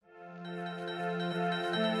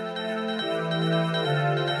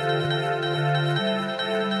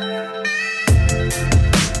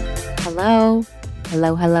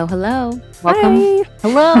Hello, hello, hello. Welcome. Hi.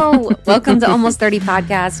 Hello. Welcome to Almost 30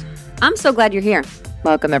 Podcast. I'm so glad you're here.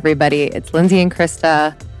 Welcome, everybody. It's Lindsay and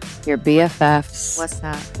Krista, your BFFs. What's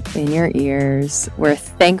that? In your ears. We're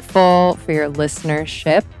thankful for your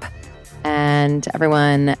listenership and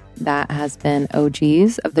everyone that has been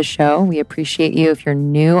OGs of the show. We appreciate you. If you're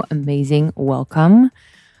new, amazing, welcome.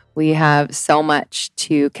 We have so much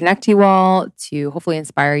to connect you all, to hopefully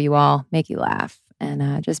inspire you all, make you laugh,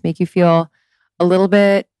 and just make you feel a little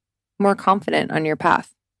bit more confident on your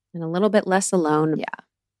path. And a little bit less alone. Yeah.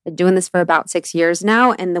 Been doing this for about 6 years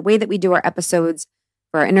now. And the way that we do our episodes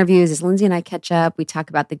for our interviews is Lindsay and I catch up. We talk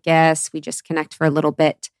about the guests. We just connect for a little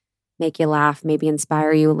bit, make you laugh, maybe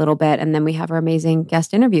inspire you a little bit. And then we have our amazing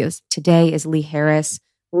guest interviews. Today is Lee Harris.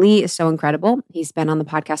 Lee is so incredible. He's been on the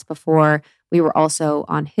podcast before. We were also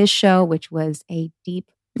on his show, which was a deep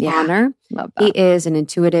honor. Love that. He is an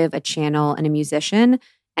intuitive, a channel, and a musician.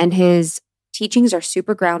 And his teachings are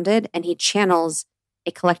super grounded. And he channels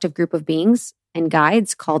a collective group of beings and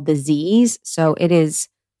guides called the Z's. So it is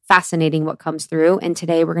fascinating what comes through. And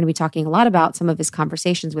today we're going to be talking a lot about some of his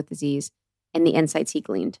conversations with the Z's and the insights he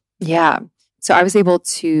gleaned. Yeah. So I was able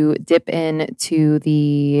to dip into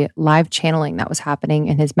the live channeling that was happening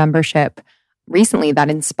in his membership recently that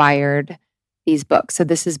inspired these books. So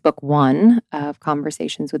this is book 1 of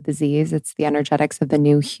Conversations with the Z's. It's the energetics of the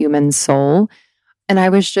new human soul. And I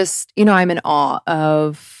was just, I'm in awe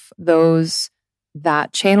of those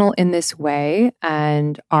that channel in this way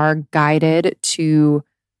and are guided to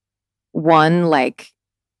one, like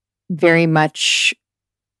very much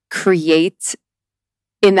create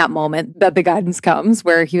in that moment that the guidance comes,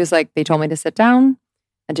 where he was like, they told me to sit down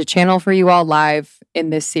and to channel for you all live in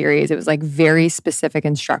this series. It was like very specific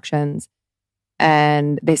instructions.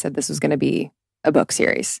 And they said this was going to be a book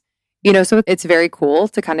series. So it's very cool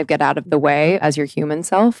to kind of get out of the way as your human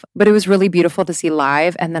self. But it was really beautiful to see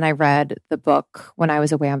live. And then I read the book when I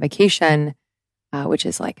was away on vacation, which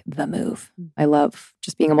is like the move. I love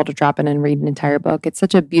just being able to drop in and read an entire book. It's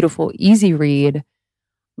such a beautiful, easy read.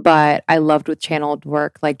 But I loved with channeled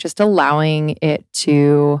work, like just allowing it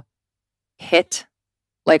to hit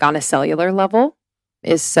like on a cellular level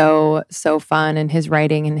is so, so fun. And his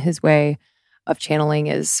writing and his way of channeling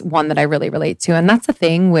is one that I really relate to. And that's the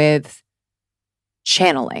thing with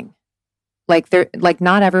channeling. Like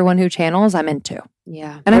not everyone who channels I'm into.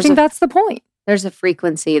 Yeah. And I think that's the point. There's a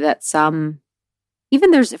frequency that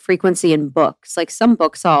even there's a frequency in books. Like some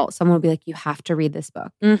books, someone will be like, you have to read this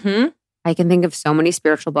book. Mm-hmm. I can think of so many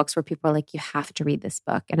spiritual books where people are like, you have to read this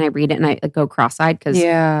book. And I read it and I go cross-eyed because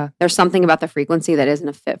there's something about the frequency that isn't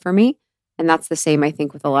a fit for me. And that's the same, I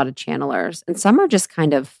think, with a lot of channelers. And some are just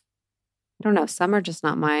kind of, I don't know, some are just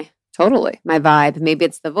not my vibe. Maybe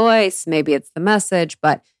it's the voice, maybe it's the message,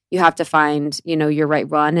 but you have to find, your right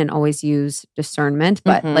one and always use discernment.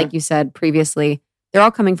 But like you said previously, they're all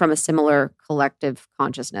coming from a similar collective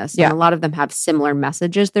consciousness. Yeah. And a lot of them have similar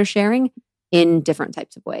messages they're sharing in different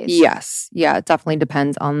types of ways. Yes. Yeah. It definitely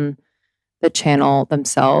depends on the channel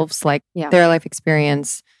themselves, like their life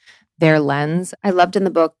experience, their lens. I loved in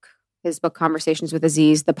his book, Conversations with the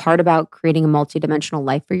Z's, the part about creating a multidimensional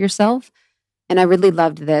life for yourself. And I really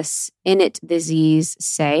loved this. In it, the Z's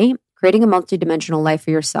say, creating a multidimensional life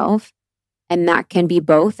for yourself, and that can be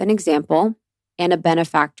both an example and a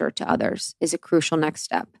benefactor to others, is a crucial next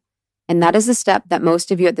step. And that is a step that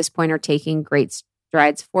most of you at this point are taking great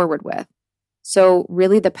strides forward with. So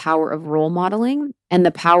really the power of role modeling and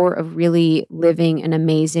the power of really living an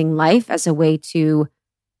amazing life as a way to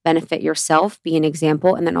benefit yourself, be an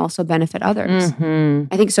example, and then also benefit others.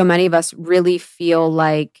 Mm-hmm. I think so many of us really feel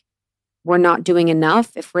like we're not doing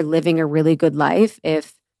enough if we're living a really good life,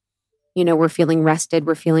 if, we're feeling rested,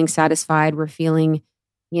 we're feeling satisfied, we're feeling,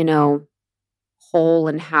 whole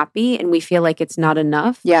and happy, and we feel like it's not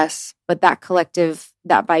enough. Yes. But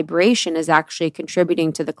that vibration is actually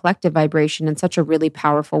contributing to the collective vibration in such a really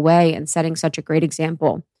powerful way and setting such a great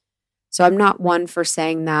example. So I'm not one for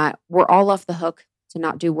saying that we're all off the hook to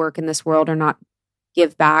not do work in this world or not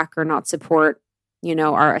give back or not support,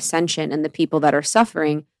 our ascension and the people that are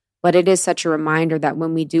suffering. But it is such a reminder that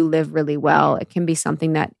when we do live really well, it can be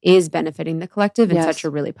something that is benefiting the collective in such a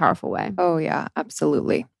really powerful way. Oh, yeah,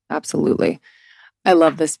 absolutely. Absolutely. I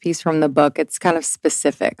love this piece from the book. It's kind of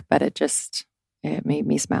specific, but it made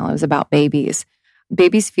me smile. It was about babies.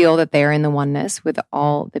 Babies feel that they are in the oneness with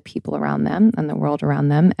all the people around them and the world around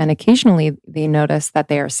them. And occasionally they notice that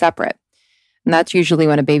they are separate. And that's usually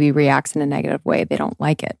when a baby reacts in a negative way. They don't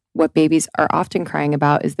like it. What babies are often crying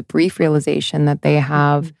about is the brief realization that they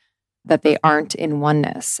have that they aren't in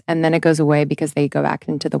oneness. And then it goes away because they go back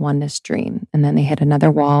into the oneness dream. And then they hit another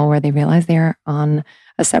wall where they realize they're on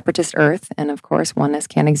a separatist earth. And of course, oneness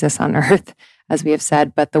can't exist on earth, as we have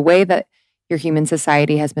said. But the way that your human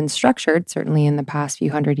society has been structured, certainly in the past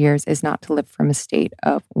few hundred years, is not to live from a state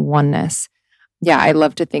of oneness. Yeah, I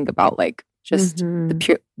love to think about like just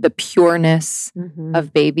the pureness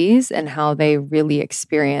of babies and how they really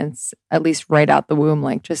experience, at least right out the womb,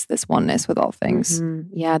 like just this oneness with all things.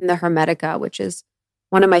 Yeah, and the Hermetica, which is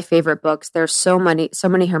one of my favorite books. There's so many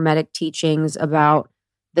Hermetic teachings about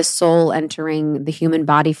the soul entering the human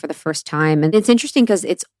body for the first time. And it's interesting because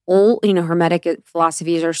it's old, Hermetic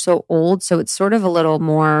philosophies are so old, so it's sort of a little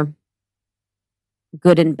more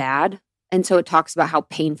good and bad. And so it talks about how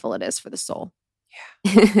painful it is for the soul.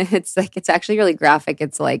 Yeah. It's actually really graphic.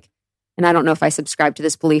 It's like, and I don't know if I subscribe to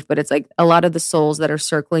this belief, but it's like a lot of the souls that are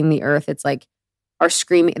circling the earth, it's like, are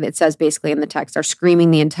screaming, it says basically in the text, are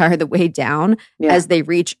screaming the way down as they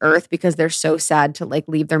reach earth because they're so sad to like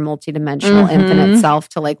leave their multidimensional infinite self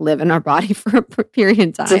to like live in our body for a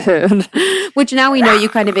period of time. Which now we know you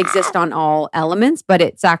kind of exist on all elements, but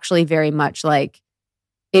it's actually very much like,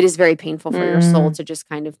 it is very painful for your soul to just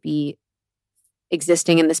kind of be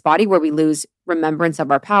existing in this body where we lose remembrance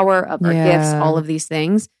of our power, of our gifts, all of these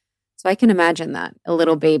things. So I can imagine that a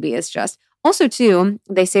little baby is just... Also, too,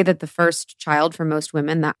 they say that the first child for most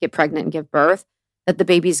women that get pregnant and give birth, that the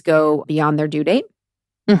babies go beyond their due date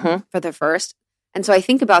for the first. And so I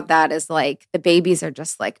think about that as like the babies are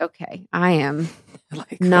just like, okay, I am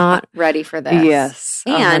not ready for this. Yes,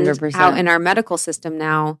 100%. And how in our medical system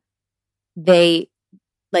now, they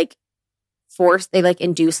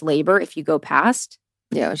induce labor if you go past.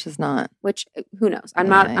 Yeah, which is not. Which who knows? I'm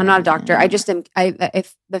not a doctor. I just am.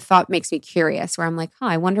 If the thought makes me curious, where I'm like,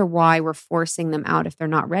 I wonder why we're forcing them out if they're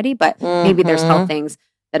not ready. But maybe there's health things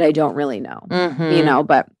that I don't really know.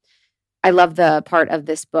 But I love the part of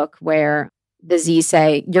this book where the Z's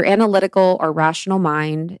say your analytical or rational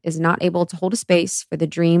mind is not able to hold a space for the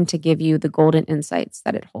dream to give you the golden insights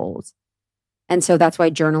that it holds. And so that's why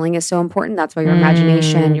journaling is so important. That's why your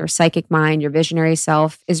imagination, your psychic mind, your visionary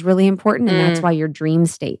self is really important. And that's why your dream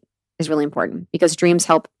state is really important, because dreams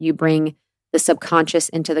help you bring the subconscious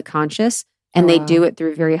into the conscious. And they do it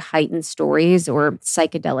through very heightened stories or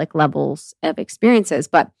psychedelic levels of experiences.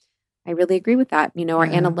 But I really agree with that. Our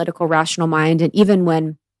analytical, rational mind. And even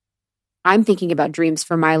when I'm thinking about dreams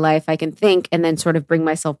for my life, I can think and then sort of bring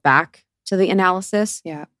myself back to the analysis.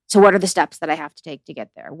 Yeah. So what are the steps that I have to take to get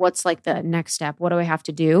there? What's like the next step? What do I have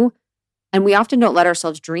to do? And we often don't let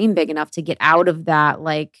ourselves dream big enough to get out of that.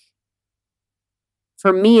 Like,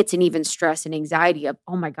 for me, it's an even stress and anxiety of,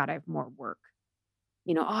 oh my God, I have more work.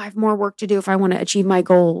 I have more work to do if I want to achieve my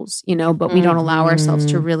goals, but we don't allow ourselves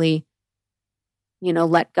to really,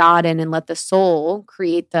 let God in and let the soul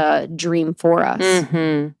create the dream for us.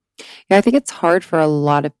 Yeah, I think it's hard for a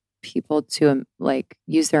lot of people to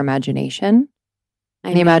use their imagination.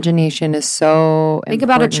 The imagination is so Think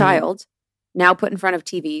about a child now put in front of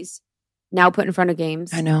TVs, now put in front of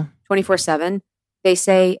games. I know. 24/7. They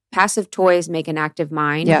say passive toys make an active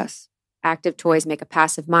mind. Yes. Active toys make a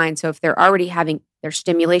passive mind. So if they're already having their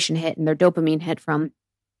stimulation hit and their dopamine hit from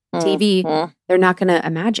TV, they're not going to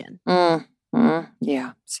imagine.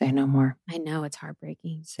 Yeah. Say no more. I know, it's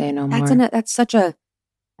heartbreaking. Say no more. That's such a...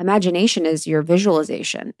 Imagination is your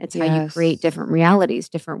visualization. It's how you create different realities,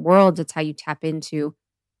 different worlds. It's how you tap into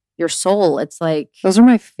your soul. It's like... Those are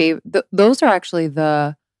my favorite. Those are actually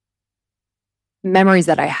the memories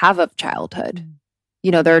that I have of childhood.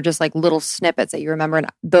 There are just like little snippets that you remember. And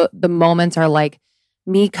the moments are like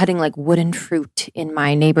me cutting like wooden fruit in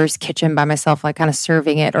my neighbor's kitchen by myself, like kind of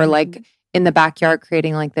serving it, or like in the backyard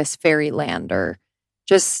creating like this fairyland, or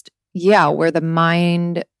just, where the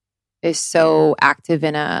mind is so active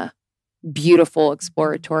in a beautiful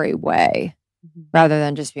exploratory way, rather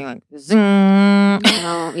than just being like, zing.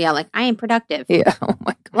 Like I am productive. Yeah. Oh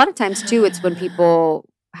my God. A lot of times too, it's when people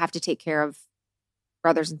have to take care of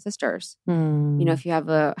brothers and sisters. If you have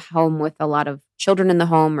a home with a lot of children in the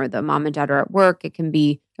home, or the mom and dad are at work, it can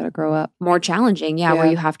be gotta grow up more challenging. Where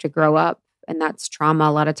you have to grow up, and that's trauma.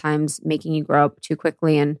 A lot of times making you grow up too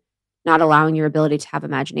quickly and not allowing your ability to have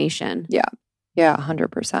imagination. Yeah.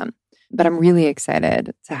 100%. But I'm really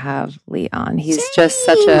excited to have Lee on. He's just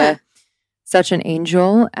such an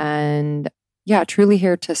angel, and truly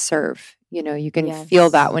here to serve. You can feel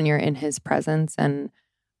that when you're in his presence. And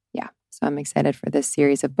so I'm excited for this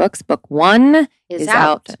series of books. Book 1 is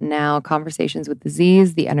out now. Conversations with the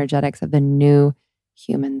Z's, the energetics of the new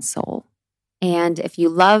human soul. And if you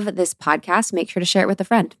love this podcast, make sure to share it with a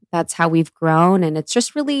friend. That's how we've grown. And it's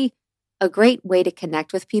just really a great way to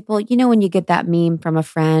connect with people. You know, when you get that meme from a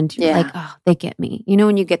friend, you're like, oh, they get me. You know,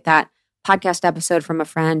 when you get that podcast episode from a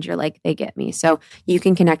friend, you're like, they get me. So you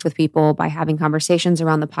can connect with people by having conversations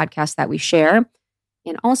around the podcast that we share.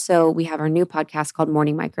 And also, we have our new podcast called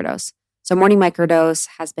Morning Microdose. So Morning Microdose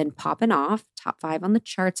has been popping off, top 5 on the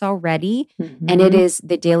charts already. Mm-hmm. And it is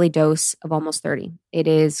the daily dose of Almost 30. It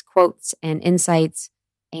is quotes and insights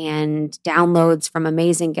and downloads from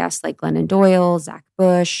amazing guests like Glennon Doyle, Zach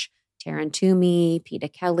Bush, Taryn Toomey, Peta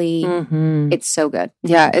Kelly. Mm-hmm. It's so good.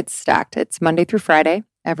 Yeah, it's stacked. It's Monday through Friday,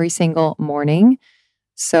 every single morning.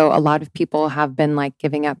 So a lot of people have been like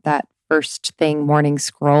giving up that first thing morning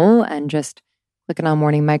scroll and just clicking on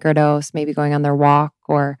Morning Microdose, maybe going on their walk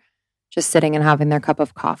or just sitting and having their cup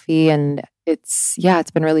of coffee. And it's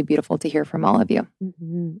been really beautiful to hear from all of you.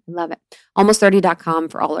 Mm-hmm. Love it. Almost30.com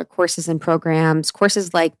for all our courses and programs.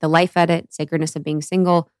 Courses like The Life Edit, Sacredness of Being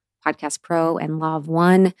Single, Podcast Pro, and Law of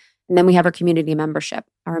One. And then we have our community membership,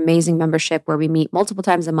 our amazing membership where we meet multiple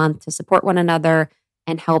times a month to support one another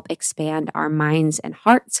and help expand our minds and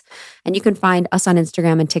hearts. And you can find us on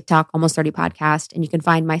Instagram and TikTok, Almost 30 Podcast. And you can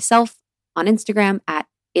find myself on Instagram at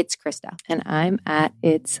It's Krista. And I'm at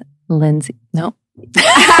It's Lindsay. No.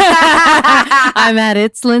 I'm at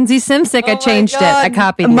It's Lindsay Simsick. I changed it. I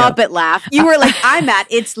copied you. Muppet laugh. You were like, I'm at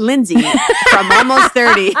It's Lindsay from Almost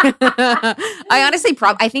 30. I honestly,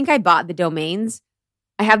 I think I bought the domains.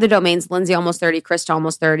 I have the domains Lindsay Almost 30, Krista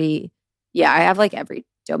Almost 30. Yeah, I have like every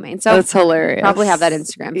domain. So that's hilarious. Probably have that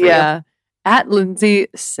Instagram for you. At Lindsay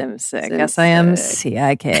Simsick.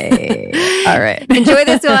 SIMCIK. All right. Enjoy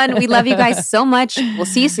this one. We love you guys so much. We'll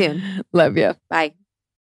see you soon. Love you. Bye.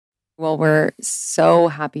 Well, we're so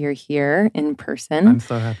happy you're here in person. I'm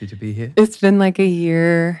so happy to be here. It's been like a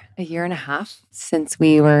year and a half since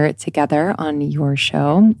we were together on your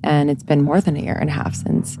show. And it's been more than a year and a half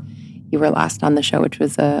since you were last on the show, which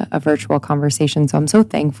was a virtual conversation. So I'm so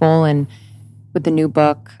thankful. And with the new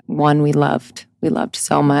book, one we loved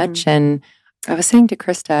so much. Mm-hmm. And I was saying to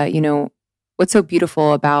Krista, you know, what's so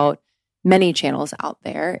beautiful about many channels out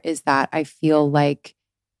there is that I feel like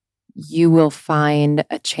you will find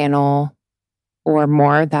a channel or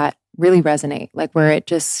more that really resonate, like where it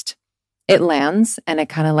lands and it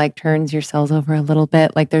kind of like turns your cells over a little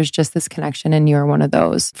bit. Like there's just this connection and you're one of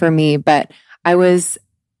those for me. But I was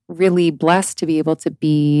really blessed to be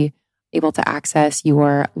able to access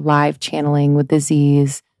your live channeling with the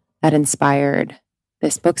Z's that inspired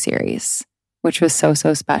this book series, which was so,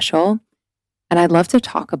 so special. And I'd love to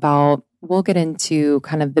talk about, we'll get into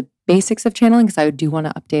kind of the basics of channeling because I do want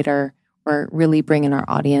to update or really bring in our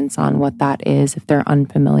audience on what that is if they're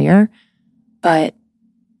unfamiliar. But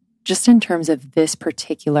just in terms of this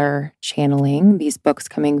particular channeling, these books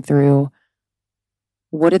coming through,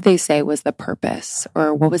 what did they say was the purpose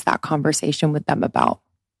or what was that conversation with them about?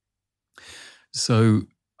 So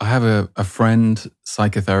I have a friend,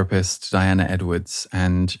 psychotherapist, Diana Edwards,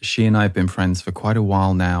 and she and I have been friends for quite a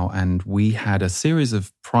while now. And we had a series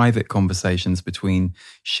of private conversations between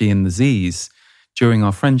she and the Z's during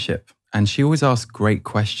our friendship. And she always asked great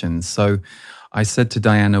questions. So I said to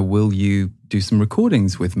Diana, will you do some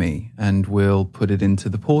recordings with me? And we'll put it into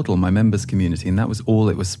the portal, my members community. And that was all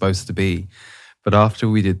it was supposed to be. But after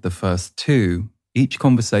we did the first 2, each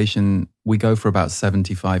conversation, we go for about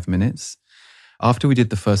 75 minutes. After we did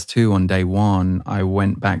the first 2 on day 1, I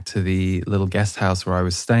went back to the little guest house where I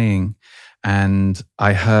was staying and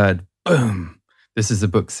I heard, boom, this is a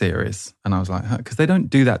book series. And I was like, because they don't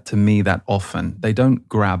do that to me that often. They don't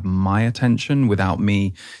grab my attention without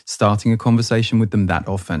me starting a conversation with them that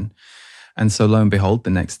often. And so lo and behold, the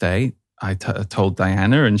next day, I told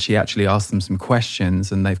Diana and she actually asked them some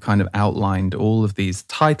questions and they've kind of outlined all of these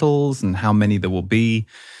titles and how many there will be.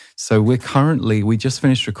 So we just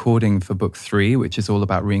finished recording for book 3, which is all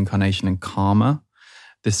about reincarnation and karma.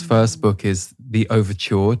 This first book is the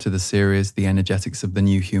overture to the series, The Energetics of the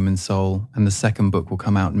New Human Soul. And the second book will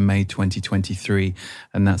come out in May 2023.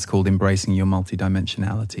 And that's called Embracing Your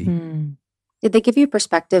Multidimensionality. Mm. Did they give you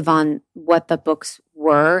perspective on what the books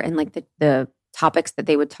were and like the topics that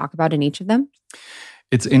they would talk about in each of them?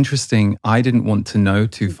 It's interesting. I didn't want to know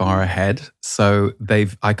too far ahead. So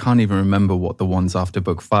I can't even remember what the ones after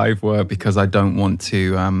book 5 were because I don't want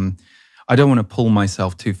to pull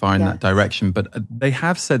myself too far in that direction. But they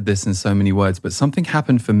have said this in so many words. But something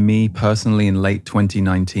happened for me personally in late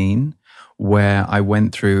 2019 where I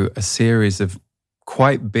went through a series of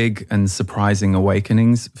quite big and surprising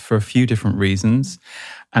awakenings for a few different reasons.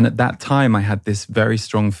 And at that time, I had this very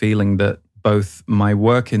strong feeling that both my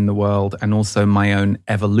work in the world and also my own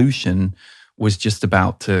evolution was just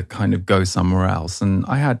about to kind of go somewhere else. And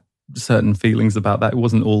I had certain feelings about that. It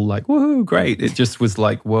wasn't all like, woohoo, great. It just was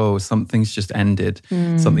like, whoa, something's just ended.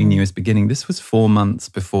 Something new is beginning. This was 4 months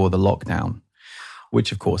before the lockdown,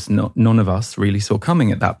 which of course none of us really saw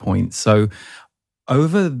coming at that point. So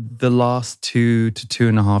over the last 2 to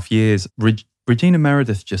 2.5 years, Regina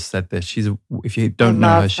Meredith just said this. If you don't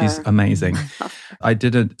know her, she's amazing. I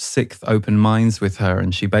did a 6th Open Minds with her,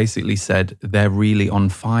 and she basically said they're really on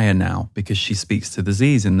fire now because she speaks to the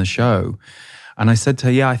Z's in the show. And I said to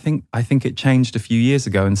her, yeah, I think it changed a few years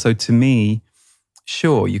ago. And so to me,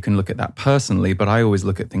 sure, you can look at that personally, but I always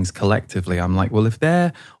look at things collectively. I'm like, well, if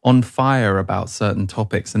they're on fire about certain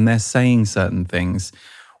topics and they're saying certain things,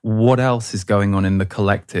 what else is going on in the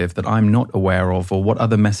collective that I'm not aware of, or what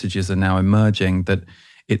other messages are now emerging that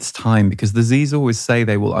it's time? Because the Z's always say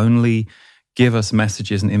they will only give us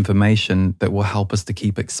messages and information that will help us to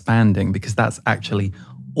keep expanding, because that's actually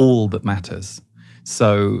all that matters.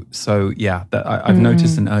 So yeah, I've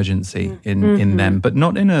noticed an urgency in them, but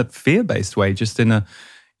not in a fear-based way, just in a,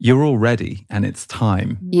 you're all ready and it's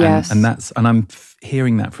time. Yes. And I'm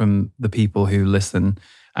hearing that from the people who listen,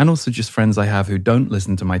 and also just friends I have who don't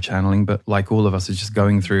listen to my channeling, but like all of us are just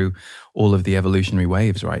going through all of the evolutionary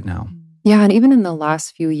waves right now. Yeah, and even in the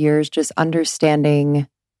last few years, just understanding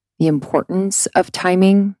the importance of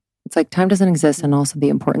timing. It's like time doesn't exist, and also the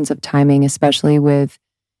importance of timing, especially with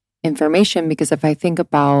information. Because if I think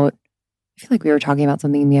about, I feel like we were talking about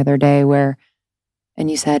something the other day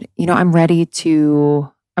and you said, I'm ready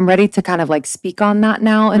to kind of like speak on that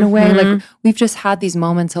now in a way. Like we've just had these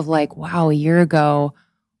moments of like, wow, a year ago,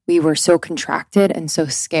 we were so contracted and so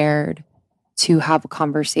scared to have a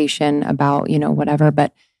conversation about, whatever.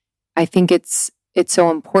 But I think it's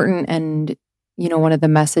so important. And, one of the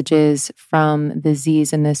messages from the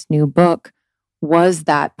Z's in this new book was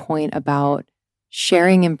that point about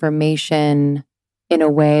sharing information in a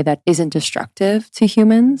way that isn't destructive to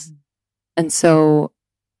humans. And so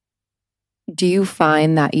do you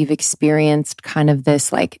find that you've experienced kind of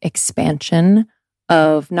this like expansion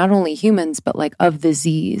of not only humans, but like of the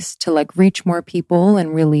Z's to like reach more people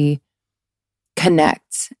and really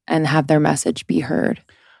connect and have their message be heard?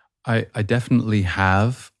 I definitely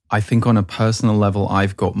have. I think on a personal level,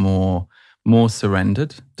 I've got more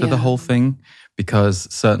surrendered to the whole thing,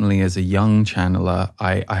 because certainly as a young channeler,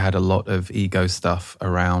 I had a lot of ego stuff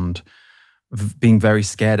around being very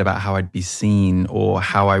scared about how I'd be seen or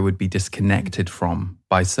how I would be disconnected from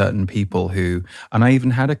by certain people and I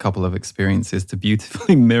even had a couple of experiences to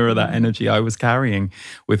beautifully mirror that energy I was carrying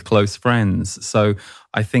with close friends. So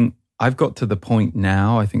I think I've got to the point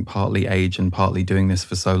now, I think partly age and partly doing this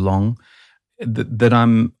for so long, that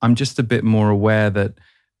I'm just a bit more aware that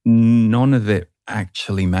none of it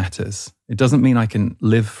actually matters. It doesn't mean I can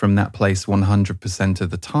live from that place 100% of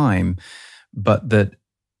the time, but that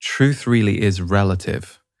truth really is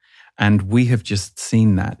relative. And we have just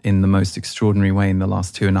seen that in the most extraordinary way in the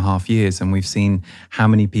last 2.5 years. And we've seen how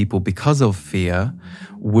many people, because of fear,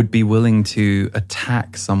 would be willing to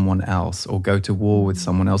attack someone else or go to war with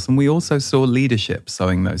someone else. And we also saw leadership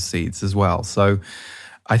sowing those seeds as well. So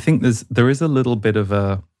I think there is a little bit of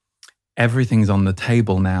a everything's on the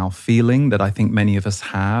table now feeling that I think many of us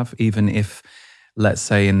have, even if, let's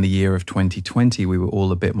say, in the year of 2020, we were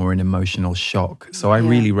all a bit more in emotional shock. So I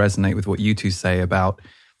really resonate with what you two say about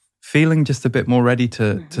feeling just a bit more ready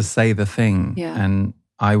to say the thing. Yeah. And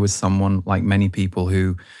I was someone, like many people,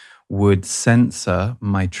 who would censor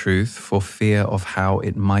my truth for fear of how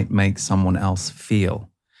it might make someone else feel.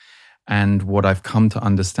 And what I've come to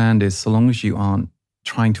understand is, so long as you aren't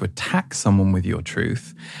trying to attack someone with your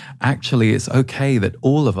truth, actually it's okay that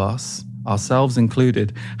all of us, ourselves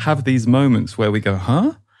included, have these moments where we go,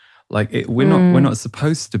 huh? Like we're not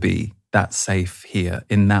supposed to be that safe here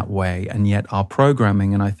in that way. And yet our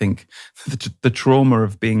programming, and I think the trauma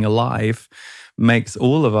of being alive, makes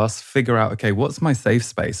all of us figure out, okay, what's my safe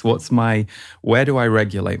space? Where do I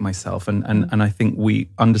regulate myself? And I think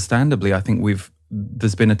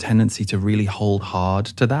there's been a tendency to really hold hard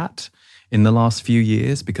to that in the last few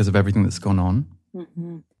years because of everything that's gone on.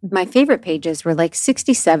 Mm-hmm. My favorite pages were like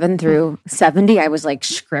 67 through 70. I was like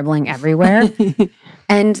scribbling everywhere.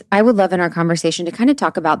 And I would love in our conversation to kind of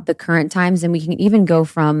talk about the current times, and we can even go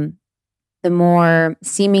from the more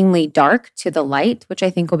seemingly dark to the light, which I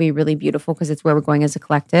think will be really beautiful because it's where we're going as a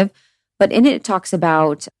collective. But in it talks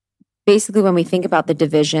about basically when we think about the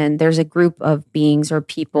division, there's a group of beings or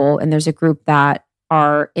people, and there's a group that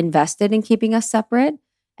are invested in keeping us separate.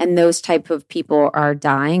 And those type of people are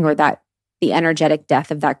dying, or that the energetic death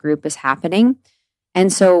of that group is happening.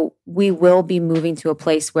 And so we will be moving to a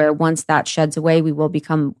place where once that sheds away, we will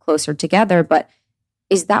become closer together. But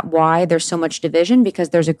Is that why there's so much division? Because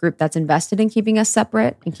there's a group that's invested in keeping us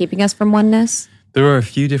separate and keeping us from oneness? There are a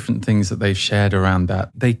few different things that they've shared around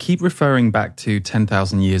that. They keep referring back to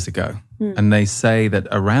 10,000 years ago. And they say that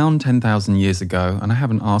around 10,000 years ago, and I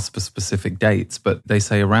haven't asked for specific dates, but they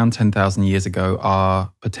say around 10,000 years ago,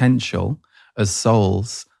 our potential as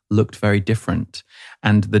souls looked very different.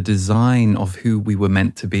 And the design of who we were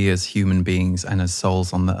meant to be as human beings and as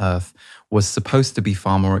souls on the earth was supposed to be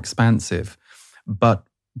far more expansive. But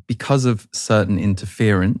because of certain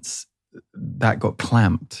interference, that got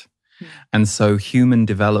clamped. And so human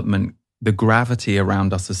development, the gravity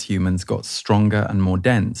around us as humans got stronger and more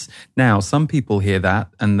dense. Now, some people hear that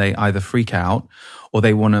and they either freak out or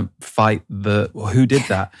they want to fight who did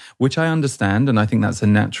that, which I understand. And I think that's a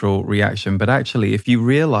natural reaction. But actually, if you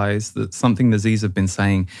realize that something the Z's have been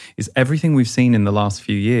saying is everything we've seen in the last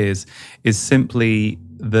few years is simply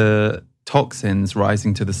the toxins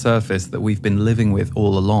rising to the surface that we've been living with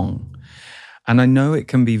all along. And I know it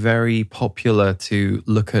can be very popular to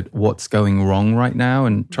look at what's going wrong right now.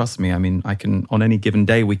 And trust me, I mean, on any given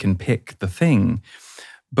day, we can pick the thing.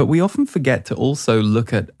 But we often forget to also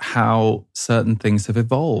look at how certain things have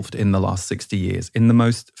evolved in the last 60 years in the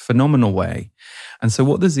most phenomenal way. And so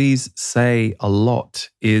what the Z's say a lot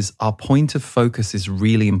is our point of focus is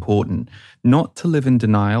really important, not to live in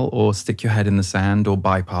denial or stick your head in the sand or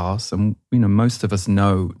bypass. And, most of us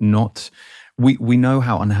know we know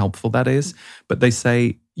how unhelpful that is, but they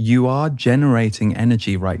say you are generating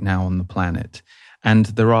energy right now on the planet. And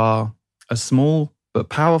there are a small but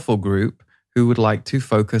powerful group who would like to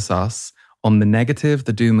focus us on the negative,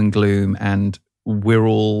 the doom and gloom, and we're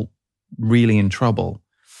all really in trouble.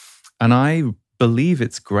 And I believe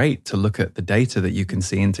it's great to look at the data that you can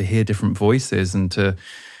see and to hear different voices and to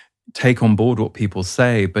take on board what people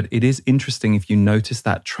say. But it is interesting if you notice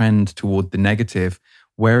that trend toward the negative.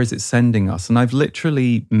 Where is it sending us? And I've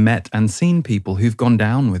literally met and seen people who've gone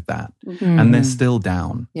down with that and they're still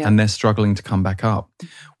down and they're struggling to come back up.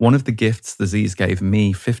 One of the gifts the Z's gave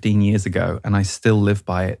me 15 years ago, and I still live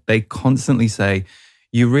by it, they constantly say,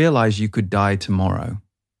 you realize you could die tomorrow.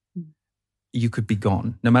 You could be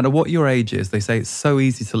gone. No matter what your age is, they say it's so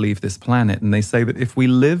easy to leave this planet. And they say that if we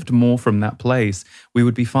lived more from that place, we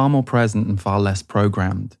would be far more present and far less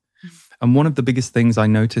programmed. And one of the biggest things I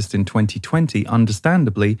noticed in 2020,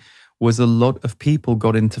 understandably, was a lot of people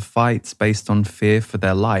got into fights based on fear for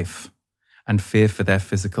their life and fear for their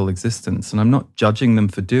physical existence. And I'm not judging them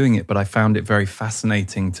for doing it, but I found it very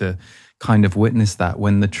fascinating to kind of witness that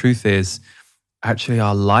when the truth is actually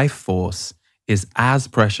our life force is as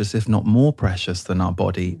precious, if not more precious than our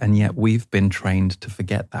body. And yet we've been trained to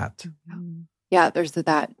forget that. Yeah, there's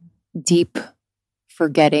that deep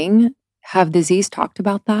forgetting. Have the Z's talked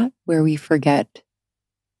about that, where we forget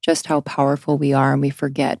just how powerful we are and we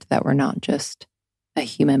forget that we're not just a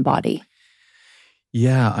human body?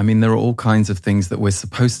 Yeah, I mean, there are all kinds of things that we're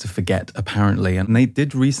supposed to forget, apparently. And they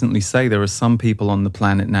did recently say there are some people on the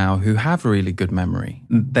planet now who have really good memory.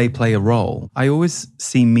 They play a role. I always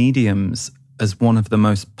see mediums as one of the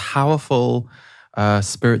most powerful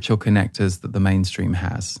spiritual connectors that the mainstream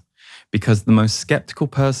has. Because the most skeptical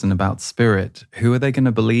person about spirit, who are they going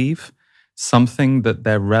to believe? Something that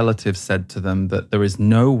their relatives said to them that there is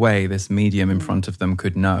no way this medium in front of them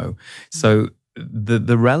could know. So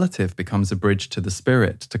the relative becomes a bridge to the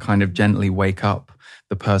spirit to kind of gently wake up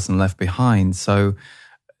the person left behind. So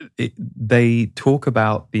they talk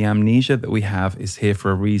about the amnesia that we have is here for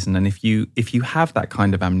a reason. And if you have that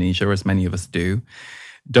kind of amnesia, as many of us do,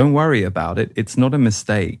 don't worry about it. It's not a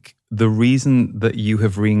mistake. The reason that you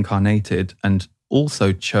have reincarnated and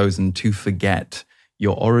also chosen to forget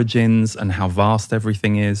your origins and how vast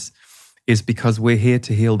everything is because we're here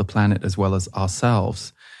to heal the planet as well as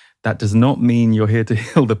ourselves. That does not mean you're here to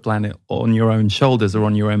heal the planet on your own shoulders or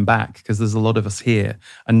on your own back, because there's a lot of us here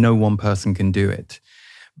and no one person can do it.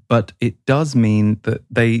 But it does mean that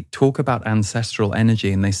they talk about ancestral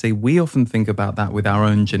energy and they say we often think about that with our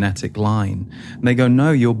own genetic line. And they go,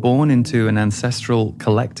 no, you're born into an ancestral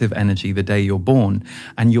collective energy the day you're born,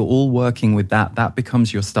 and you're all working with that. That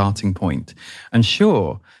becomes your starting point. And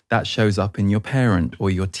sure, that shows up in your parent or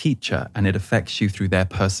your teacher, and it affects you through their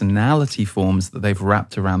personality forms that they've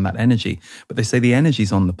wrapped around that energy. But they say the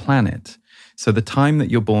energy's on the planet. So the time that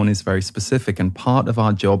you're born is very specific, and part of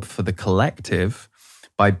our job for the collective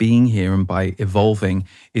by being here and by evolving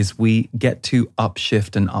is we get to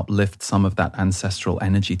upshift and uplift some of that ancestral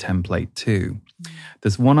energy template too.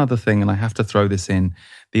 There's one other thing, and I have to throw this in.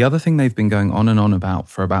 The other thing they've been going on and on about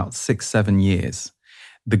for about 6-7 years,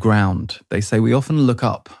 the ground. They say we often look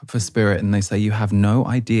up for spirit and they say you have no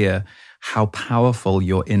idea how powerful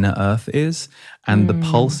your inner earth is. And the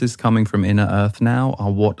pulses coming from inner earth now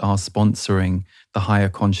are what are sponsoring the higher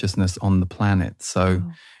consciousness on the planet. So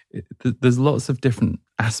there's lots of different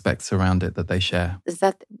aspects around it that they share. Is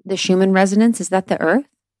that the Schumann resonance? Is that the earth?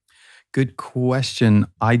 Good question.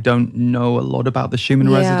 I don't know a lot about the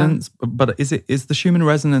Schumann resonance, but is the Schumann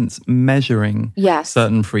resonance measuring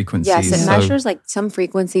certain frequencies? Yes, it measures like some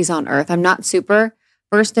frequencies on Earth. I'm not super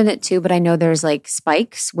versed in it too, but I know there's like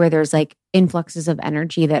spikes where there's like influxes of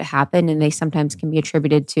energy that happen, and they sometimes can be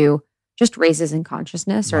attributed to just raises in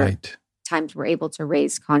consciousness or times we're able to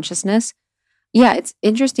raise consciousness. Yeah, it's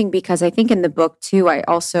interesting because I think in the book too, I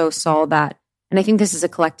also saw that, and I think this is a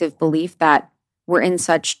collective belief that we're in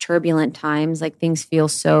such turbulent times, like things feel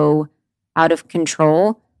so out of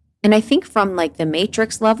control. And I think from like the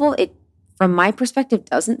matrix level, it, from my perspective,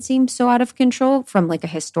 doesn't seem so out of control from like a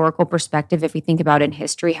historical perspective. If we think about in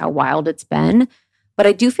history, how wild it's been. But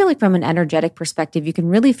I do feel like from an energetic perspective, you can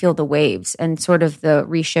really feel the waves and sort of the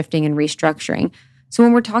reshifting and restructuring. So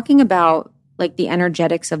when we're talking about like the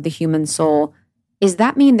energetics of the human soul, does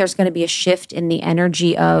that mean there's going to be a shift in the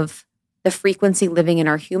energy of the frequency living in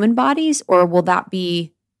our human bodies, or will that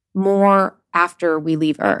be more after we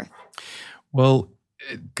leave Earth? Well,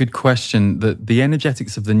 good question. The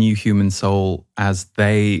energetics of the new human soul, as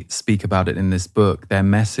they speak about it in this book, their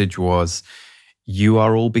message was, you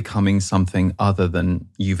are all becoming something other than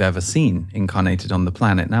you've ever seen incarnated on the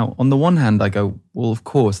planet. Now, on the one hand, I go, well, of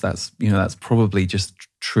course, that's probably just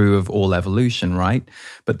true of all evolution, right?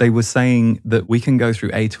 But they were saying that we can go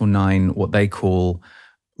through 8 or 9, what they call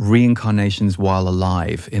reincarnations while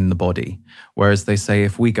alive in the body. Whereas they say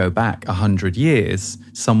if we go back 100 years,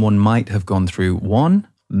 someone might have gone through 1,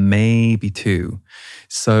 maybe 2.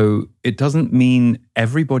 So it doesn't mean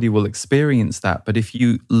everybody will experience that. But if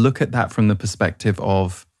you look at that from the perspective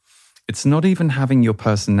of, it's not even having your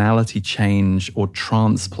personality change or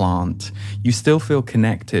transplant. You still feel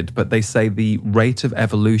connected, but they say the rate of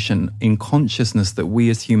evolution in consciousness that we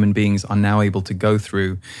as human beings are now able to go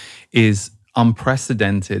through is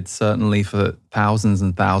unprecedented, certainly for thousands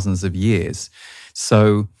and thousands of years.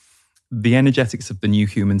 So the energetics of the new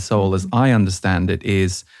human soul, as I understand it,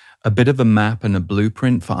 is a bit of a map and a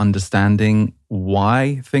blueprint for understanding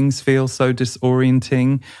why things feel so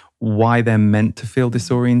disorienting, why they're meant to feel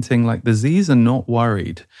disorienting. Like the Z's are not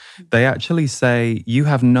worried. They actually say, you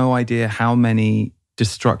have no idea how many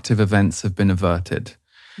destructive events have been averted.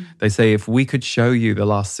 They say, if we could show you the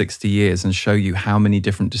last 60 years and show you how many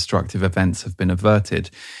different destructive events have been averted,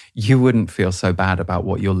 you wouldn't feel so bad about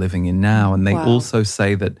what you're living in now. And they also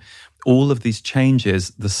say that all of these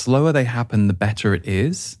changes, the slower they happen, the better it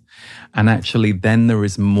is. And actually, then there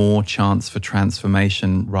is more chance for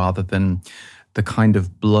transformation rather than the kind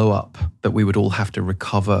of blow up that we would all have to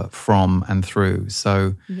recover from and through.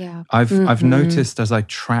 So I've noticed as I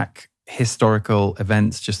track historical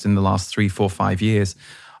events just in the last 3, 4, 5 years,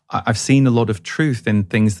 I've seen a lot of truth in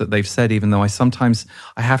things that they've said, even though I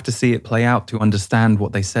have to see it play out to understand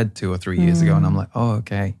what they said 2 or 3 years ago. And I'm like, oh,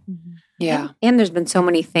 okay. Yeah. And there's been so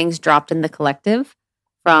many things dropped in the collective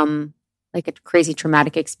from like a crazy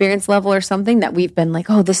traumatic experience level or something that we've been like,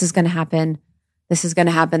 oh, this is going to happen. This is going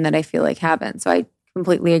to happen that I feel like haven't. So I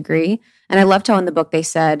completely agree. And I loved how in the book they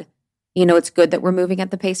said, it's good that we're moving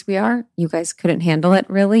at the pace we are. You guys couldn't handle it,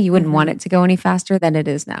 really. You wouldn't want it to go any faster than it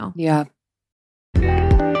is now. Yeah.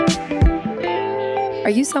 Are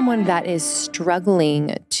you someone that is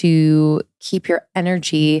struggling to keep your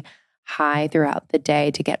energy high throughout the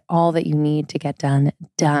day to get all that you need to get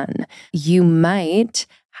done? You might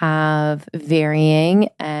have varying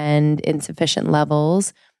and insufficient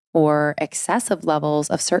levels or excessive levels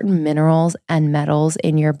of certain minerals and metals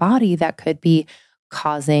in your body that could be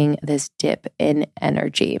causing this dip in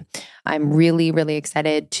energy. I'm really, really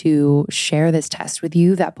excited to share this test with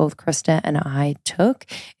you that both Krista and I took.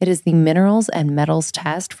 It is the Minerals and Metals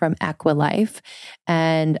test from Aqualife.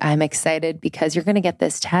 And I'm excited because you're going to get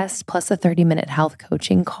this test plus a 30-minute health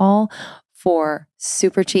coaching call for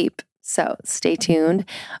super cheap. So stay tuned.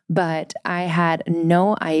 But I had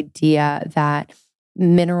no idea that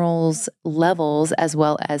minerals levels as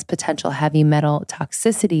well as potential heavy metal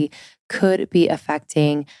toxicity could be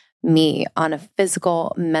affecting me on a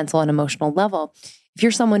physical, mental, and emotional level. If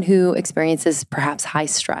you're someone who experiences perhaps high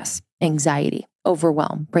stress, anxiety,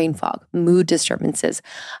 overwhelm, brain fog, mood disturbances,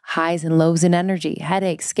 highs and lows in energy,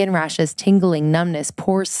 headaches, skin rashes, tingling, numbness,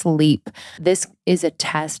 poor sleep, this is a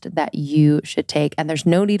test that you should take. And there's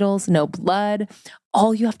no needles, no blood.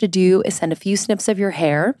 All you have to do is send a few snips of your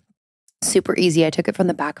hair Super easy. I took it from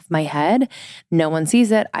the back of my head. No one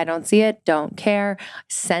sees it. I don't see it. Don't care.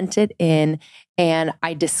 Sent it in. And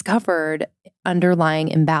I discovered underlying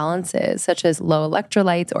imbalances such as low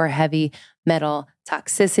electrolytes or heavy metal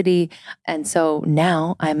toxicity. And so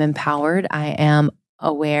now I'm empowered. I am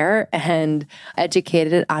aware and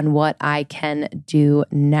educated on what I can do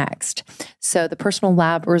next. So the personal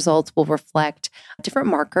lab results will reflect different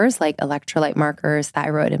markers like electrolyte markers,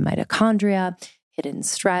 thyroid and mitochondria, hidden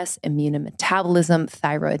stress, immune and metabolism,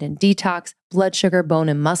 thyroid and detox, blood sugar, bone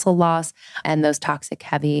and muscle loss, and those toxic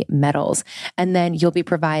heavy metals. And then you'll be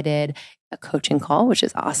provided a coaching call, which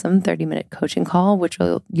is awesome, 30-minute coaching call, which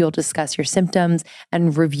you'll discuss your symptoms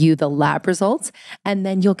and review the lab results. And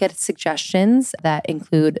then you'll get suggestions that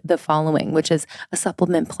include the following, which is a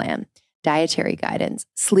supplement plan, dietary guidance,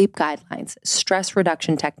 sleep guidelines, stress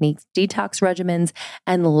reduction techniques, detox regimens,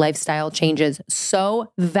 and lifestyle changes.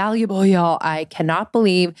 So valuable, y'all. I cannot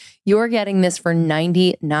believe you're getting this for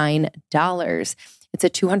 $99. It's a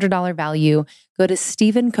 $200 value. Go to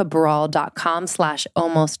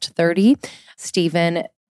StephenCabral.com/almost30. Stephen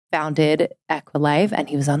founded Equilife and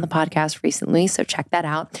he was on the podcast recently. So check that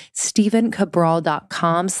out.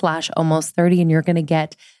 StephenCabral.com/almost30. And you're going to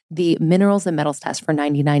get the minerals and metals test for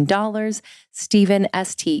 $99. Stephen,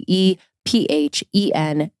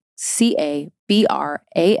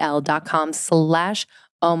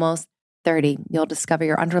 StephenCabral.com/almost30. You'll discover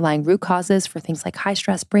your underlying root causes for things like high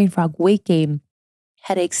stress, brain fog, weight gain,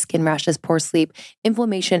 headaches, skin rashes, poor sleep,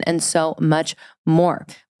 inflammation, and so much more.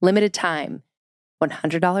 Limited time,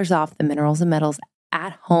 $100 off the minerals and metals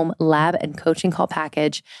at home lab and coaching call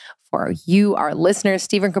package for you, our listeners.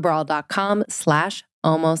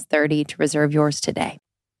 StephenCabral.com/almost30 to reserve yours today.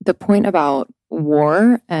 The point about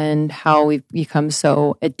war and how we've become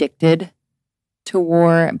so addicted to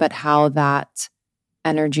war, but how that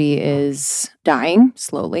energy is dying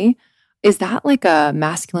slowly. Is that like a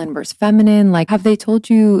masculine versus feminine? Like, have they told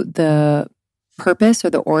you the purpose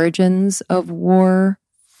or the origins of war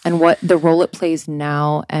and what the role it plays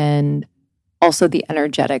now and also the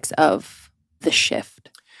energetics of the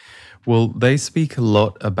shift? Well, they speak a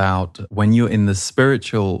lot about when you're in the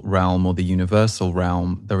spiritual realm or the universal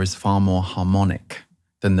realm, there is far more harmonic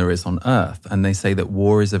than there is on earth. And they say that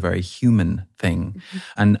war is a very human thing.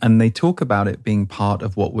 Mm-hmm. And they talk about it being part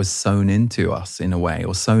of what was sown into us in a way,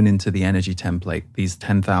 or sown into the energy template these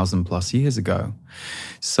 10,000 plus years ago.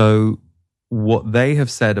 So what they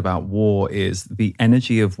have said about war is the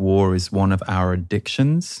energy of war is one of our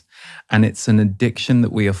addictions. And it's an addiction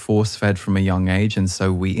that we are force-fed from a young age. And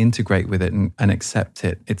so we integrate with it and accept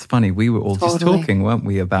it. It's funny, we were all just talking, weren't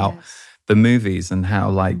we, about the movies and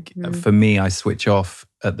how, like, for me, I switch off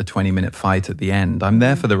at the 20-minute fight at the end. I'm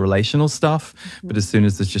there for the relational stuff, but as soon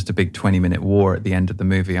as there's just a big 20-minute war at the end of the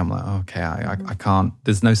movie, I'm like, okay, I can't,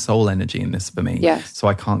 there's no soul energy in this for me. Yes. So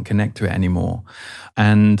I can't connect to it anymore.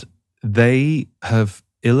 And they have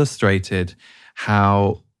illustrated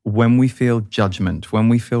how when we feel judgment, when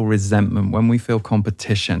we feel resentment, when we feel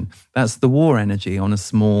competition, that's the war energy on a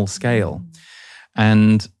small scale.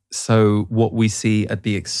 And so what we see at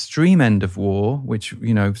the extreme end of war, which,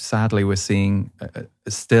 you know, sadly we're seeing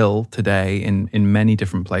still today in many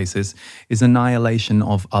different places, is annihilation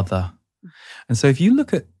of other. And so if you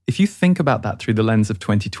think about that through the lens of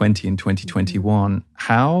 2020 and 2021,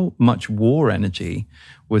 how much war energy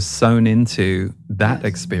was sown into that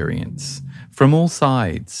experience from all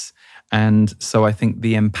sides. And so I think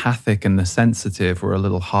the empathic and the sensitive were a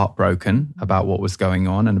little heartbroken about what was going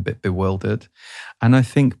on and a bit bewildered. And I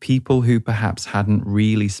think people who perhaps hadn't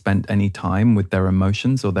really spent any time with their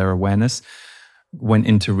emotions or their awareness went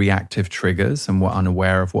into reactive triggers and were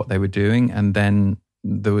unaware of what they were doing. And then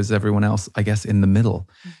there was everyone else, I guess, in the middle.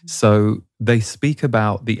 Mm-hmm. So they speak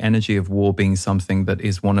about the energy of war being something that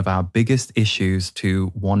is one of our biggest issues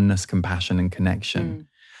to oneness, compassion, and connection.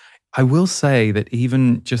 I will say that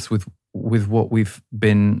even just with what we've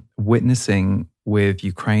been witnessing with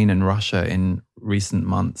Ukraine and Russia in recent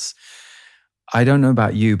months, I don't know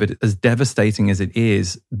about you, but as devastating as it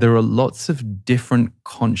is, there are lots of different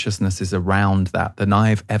consciousnesses around that than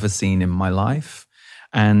I've ever seen in my life.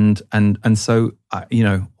 And so, you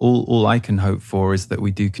know, all I can hope for is that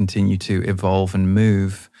we do continue to evolve and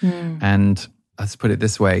move. And let's put it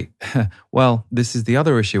this way. Well, this is the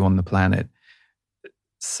other issue on the planet.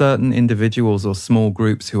 Certain individuals or small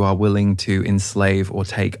groups who are willing to enslave or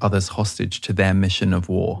take others hostage to their mission of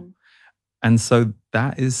war. And so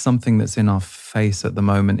that is something that's in our face at the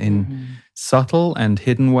moment in subtle and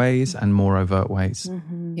hidden ways and more overt ways.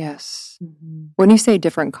 Yes. When you say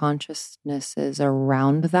different consciousnesses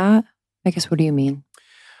around that, I guess, what do you mean?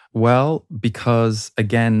 Well, because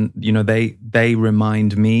again, they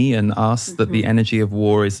remind me and us that the energy of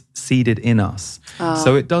war is seeded in us.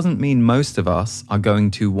 So it doesn't mean most of us are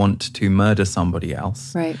going to want to murder somebody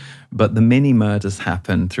else. Right. But the mini murders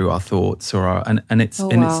happen through our thoughts and it's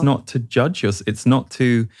not to judge us. It's not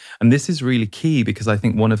to, and this is really key because I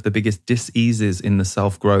think one of the biggest dis-eases in the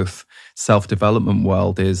self-growth, self-development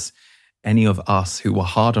world is any of us who were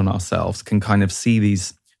hard on ourselves can kind of see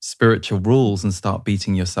these spiritual rules and start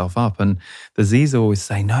beating yourself up. And the Z's always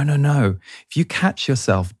say, no. If you catch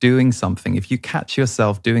yourself doing something, if you catch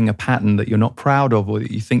yourself doing a pattern that you're not proud of or that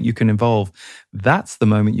you think you can evolve, that's the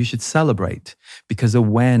moment you should celebrate because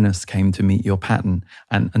awareness came to meet your pattern.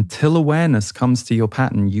 And until awareness comes to your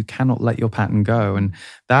pattern, you cannot let your pattern go. And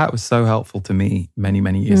that was so helpful to me many,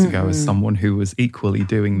 many years ago as someone who was equally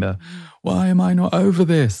doing the, why am I not over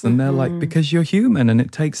this? And they're like, because you're human and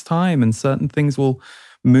it takes time and certain things will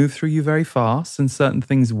move through you very fast and certain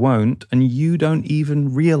things won't. And you don't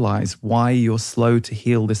even realize why you're slow to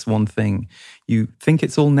heal this one thing. You think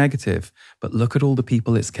it's all negative, but look at all the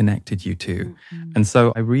people it's connected you to. And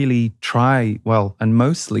so I really try, and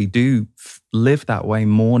mostly do live that way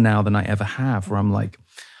more now than I ever have, where I'm like,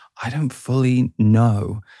 I don't fully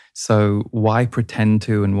know. So why pretend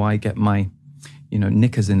to and why get my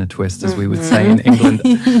knickers in a twist, as we would say in England,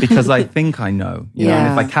 because I think I know.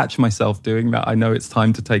 And if I catch myself doing that, I know it's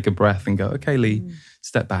time to take a breath and go, okay, Lee,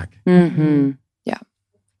 step back.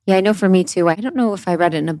 Yeah, I know for me too. I don't know if I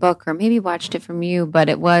read it in a book or maybe watched it from you, but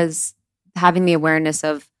it was having the awareness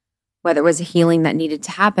of whether it was a healing that needed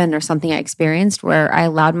to happen or something I experienced where I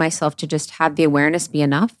allowed myself to just have the awareness be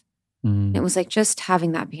enough. It was like just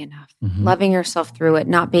having that be enough, loving yourself through it,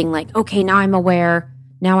 not being like, okay, now I'm aware.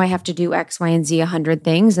 Now I have to do X, Y, and Z 100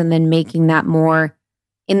 things, and then making that more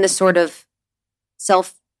in the sort of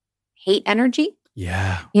self-hate energy.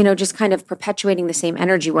 Yeah. Just kind of perpetuating the same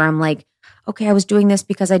energy where I'm like, okay, I was doing this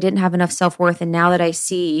because I didn't have enough self-worth. And now that I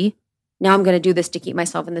see, now I'm going to do this to keep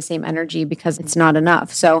myself in the same energy because it's not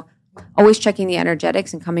enough. So always checking the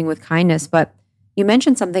energetics and coming with kindness. But you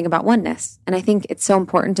mentioned something about oneness. And I think it's so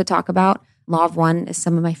important to talk about. Law of One is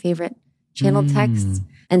some of my favorite channel texts.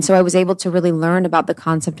 And so I was able to really learn about the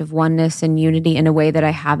concept of oneness and unity in a way that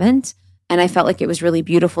I haven't. And I felt like it was really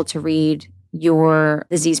beautiful to read your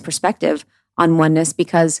Z's perspective on oneness,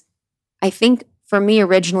 because I think for me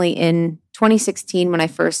originally in 2016, when I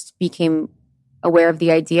first became aware of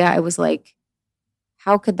the idea, I was like,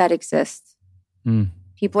 how could that exist?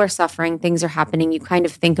 People are suffering, things are happening. You kind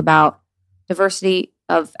of think about diversity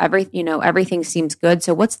of everything seems good.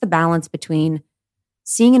 So what's the balance between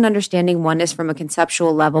seeing and understanding oneness from a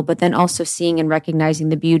conceptual level, but then also seeing and recognizing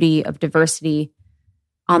the beauty of diversity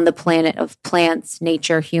on the planet of plants,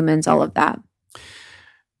 nature, humans, all of that?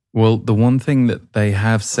 Well, the one thing that they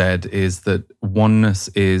have said is that oneness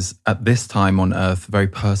is, at this time on Earth, very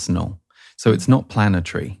personal. So it's not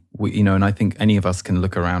planetary. And I think any of us can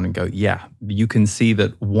look around and go, yeah, you can see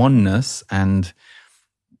that oneness and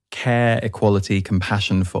care, equality,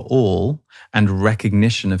 compassion for all, and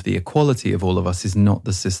recognition of the equality of all of us is not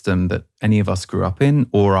the system that any of us grew up in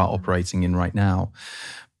or are operating in right now.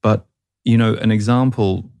 But, an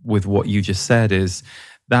example with what you just said is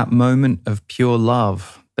that moment of pure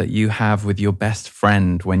love that you have with your best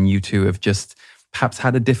friend when you two have just perhaps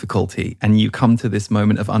had a difficulty and you come to this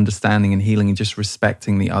moment of understanding and healing and just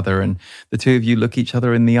respecting the other, and the two of you look each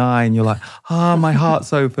other in the eye and you're like, my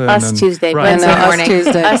heart's open. Tuesday, right. Wednesday morning.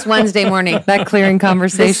 Tuesday. Us Wednesday morning. That clearing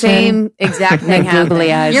conversation. The same exact thing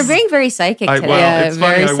happened. You're being very psychic today. It's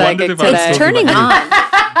funny. I wondered if I was It's talking turning about on.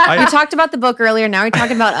 We talked about the book earlier. Now we're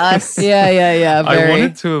talking about us. Yeah. I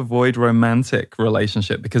wanted to avoid romantic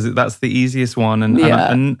relationship because that's the easiest one. And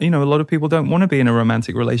a lot of people don't want to be in a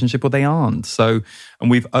romantic relationship, or they aren't. So, and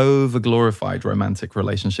we've over-glorified romantic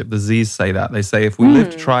relationship. The Z's say that. They say if we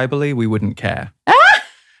lived tribally, we wouldn't care.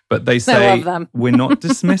 But they say we're not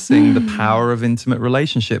dismissing the power of intimate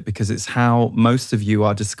relationship because it's how most of you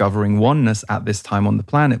are discovering oneness at this time on the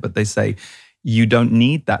planet. But they say you don't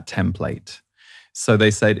need that template. So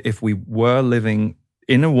they said if we were living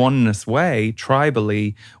in a oneness way,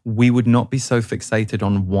 tribally, we would not be so fixated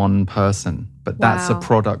on one person. But that's a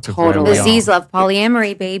product of where we The are. Z's love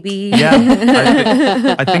polyamory, baby.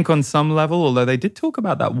 Yeah, I think on some level, although they did talk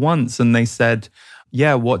about that once, and they said,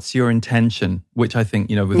 yeah, what's your intention? Which I think,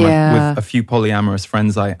 with a few polyamorous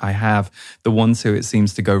friends I have, the ones who it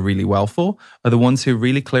seems to go really well for are the ones who are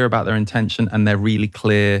really clear about their intention, and they're really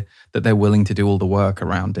clear that they're willing to do all the work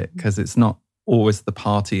around it, because it's not always the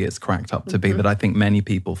party it's cracked up to be that I think many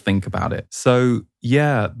people think about it. So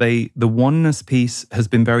yeah, the oneness piece has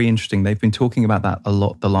been very interesting. They've been talking about that a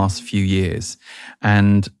lot the last few years.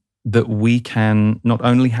 And that we can not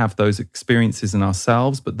only have those experiences in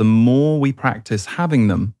ourselves, but the more we practice having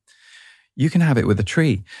them, you can have it with a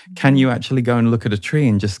tree. Can you actually go and look at a tree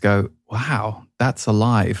and just go, wow, that's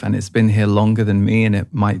alive and it's been here longer than me and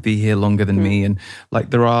it might be here longer than me. And like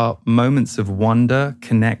there are moments of wonder,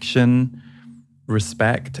 connection,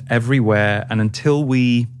 respect everywhere. And until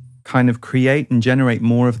we kind of create and generate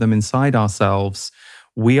more of them inside ourselves,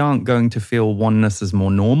 we aren't going to feel oneness as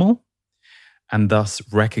more normal and thus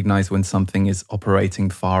recognize when something is operating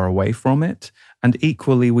far away from it. And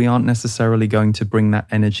equally, we aren't necessarily going to bring that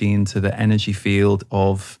energy into the energy field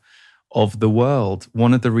of the world.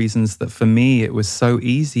 One of the reasons that for me, it was so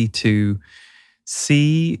easy to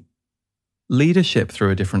see leadership through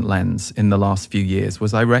a different lens in the last few years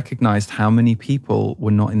was I recognized how many people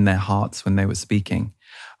were not in their hearts when they were speaking.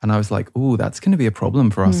 And I was like, oh, that's going to be a problem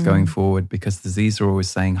for us going forward because the Z's are always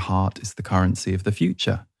saying heart is the currency of the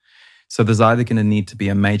future. So there's either going to need to be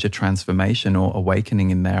a major transformation or awakening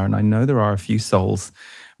in there. And I know there are a few souls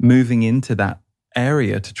moving into that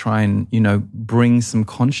area to try and, bring some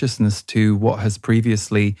consciousness to what has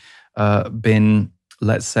previously been,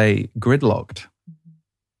 let's say, gridlocked.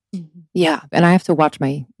 Yeah. And I have to watch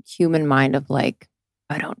my human mind of like,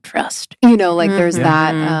 I don't trust, there's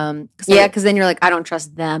that. Because then you're like, I don't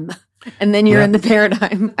trust them. And then you're in the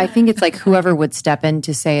paradigm. I think it's like whoever would step in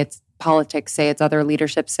to say it's politics, say it's other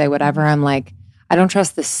leadership, say whatever. I'm like, I don't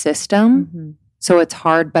trust the system. So it's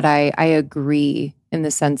hard, but I agree in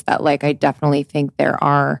the sense that like, I definitely think there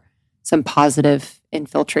are some positive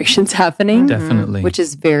infiltrations happening. Definitely. Which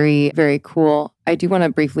is very, very cool. I do want to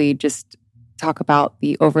briefly just talk about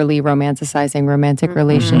the overly romanticizing romantic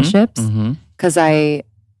relationships. Because I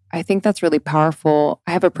think that's really powerful.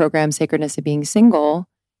 I have a program, Sacredness of Being Single,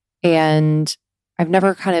 and I've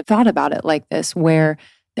never kind of thought about it like this, where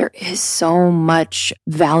there is so much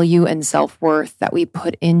value and self-worth that we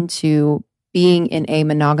put into being in a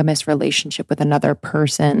monogamous relationship with another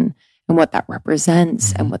person and what that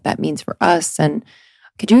represents and what that means for us. And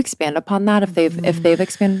could you expand upon that if they've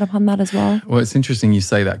expanded upon that as well? Well, it's interesting you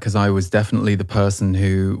say that because I was definitely the person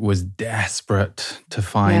who was desperate to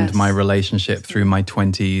find my relationship through my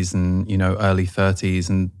 20s and, early 30s.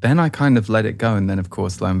 And then I kind of let it go. And then, of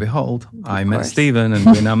course, lo and behold, I met Stephen and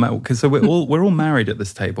we're now married. So we're all married at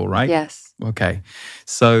this table, right? Yes. Okay.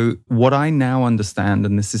 So what I now understand,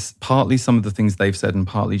 and this is partly some of the things they've said and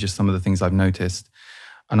partly just some of the things I've noticed,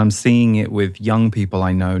 and I'm seeing it with young people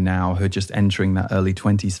I know now who are just entering that early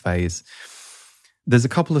 20s phase. There's a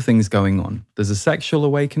couple of things going on. There's a sexual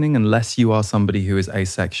awakening, unless you are somebody who is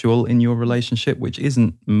asexual in your relationship, which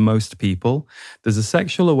isn't most people. There's a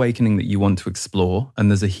sexual awakening that you want to explore, and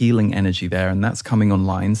there's a healing energy there, and that's coming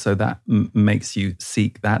online. So that makes you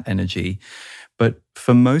seek that energy. But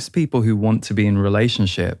for most people who want to be in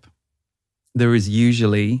relationship, there is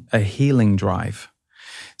usually a healing drive.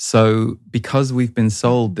 So because we've been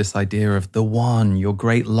sold this idea of the one, your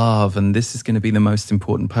great love, and this is going to be the most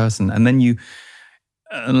important person, and then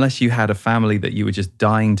unless you had a family that you were just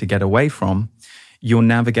dying to get away from, you're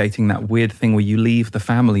navigating that weird thing where you leave the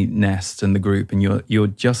family nest and the group and you're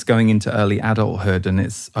just going into early adulthood and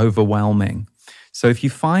it's overwhelming. So if you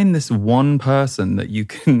find this one person that you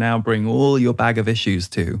can now bring all your bag of issues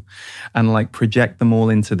to and like project them all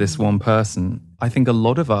into this one person, I think a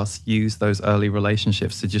lot of us use those early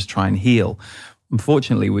relationships to just try and heal.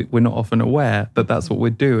 Unfortunately, we're not often aware that that's what we're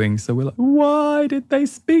doing. So we're like, why did they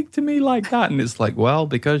speak to me like that? And it's like, well,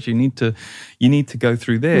 because you need to go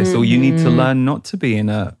through this, or you need to learn not to be in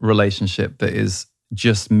a relationship that is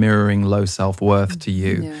just mirroring low self-worth to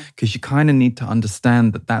you, because you kind of need to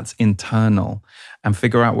understand that that's internal and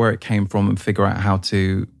figure out where it came from and figure out how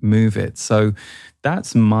to move it. So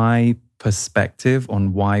that's my perspective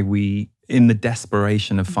on why we, in the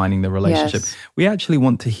desperation of finding the relationship, we actually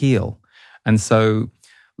want to heal. And so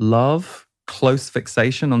love, close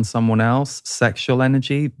fixation on someone else, sexual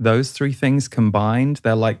energy, those three things combined,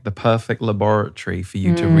 they're like the perfect laboratory for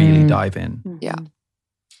you to really dive in. Yeah.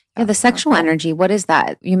 Yeah, the sexual energy, what is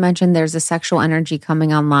that? You mentioned there's a sexual energy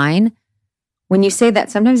coming online. When you say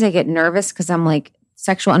that, sometimes I get nervous because I'm like,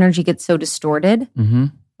 sexual energy gets so distorted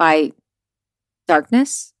by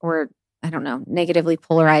darkness or, I don't know, negatively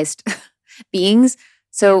polarized beings.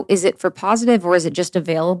 So is it for positive or is it just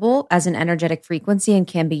available as an energetic frequency and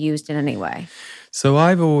can be used in any way? So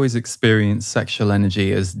I've always experienced sexual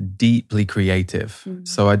energy as deeply creative.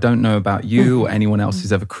 So I don't know about you or anyone else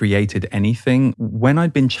who's ever created anything. When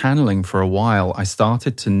I'd been channeling for a while, I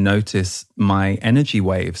started to notice my energy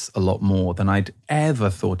waves a lot more than I'd ever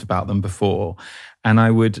thought about them before. And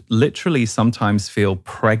I would literally sometimes feel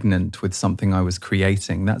pregnant with something I was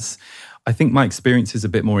creating. That's I think my experience is a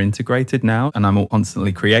bit more integrated now, and I'm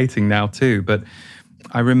constantly creating now too. But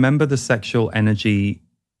I remember the sexual energy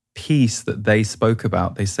piece that they spoke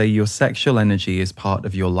about. They say your sexual energy is part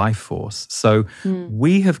of your life force. So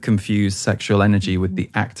we have confused sexual energy with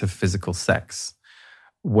the act of physical sex,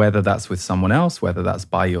 whether that's with someone else, whether that's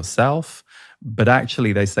by yourself. But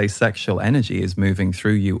actually, they say sexual energy is moving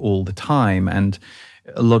through you all the time. And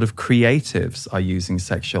a lot of creatives are using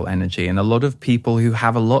sexual energy, and a lot of people who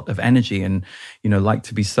have a lot of energy and, like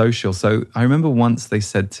to be social. So I remember once they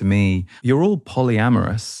said to me, you're all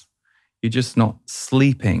polyamorous. You're just not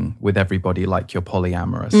sleeping with everybody like you're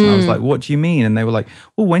polyamorous. And I was like, what do you mean? And they were like,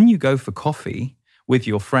 well, when you go for coffee with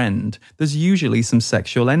your friend, there's usually some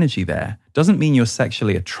sexual energy there. Doesn't mean you're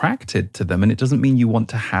sexually attracted to them, and it doesn't mean you want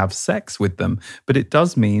to have sex with them, but it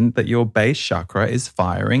does mean that your base chakra is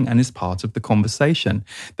firing and is part of the conversation.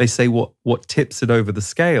 They say what tips it over the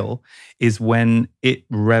scale is when it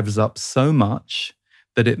revs up so much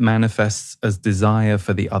that it manifests as desire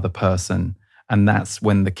for the other person. And that's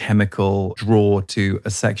when the chemical draw to a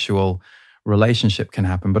sexual relationship can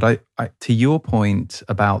happen. But I to your point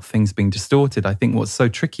about things being distorted, I think what's so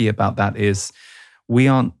tricky about that is we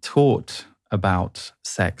aren't taught about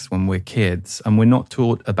sex when we're kids, and we're not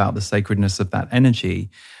taught about the sacredness of that energy.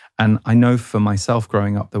 And I know for myself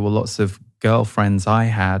growing up, there were lots of girlfriends I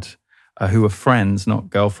had who were friends, not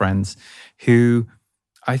girlfriends, who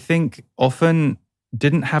I think often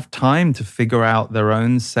didn't have time to figure out their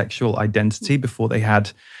own sexual identity before they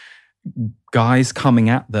had guys coming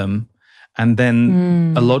at them. And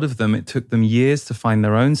then a lot of them, it took them years to find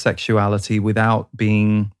their own sexuality without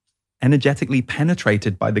being energetically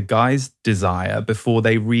penetrated by the guy's desire before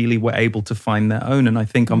they really were able to find their own. And I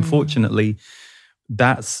think, unfortunately,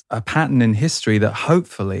 that's a pattern in history that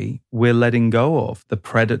hopefully we're letting go of. The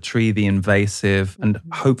predatory, the invasive, and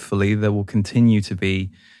hopefully there will continue to be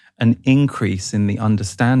an increase in the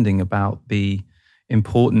understanding about the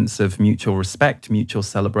importance of mutual respect, mutual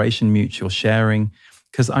celebration, mutual sharing.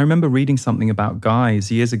 Because I remember reading something about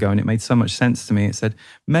guys years ago, and it made so much sense to me. It said,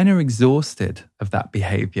 men are exhausted of that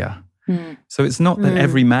behavior. So it's not that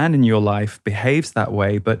every man in your life behaves that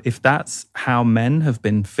way, but if that's how men have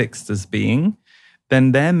been fixed as being,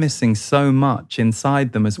 then they're missing so much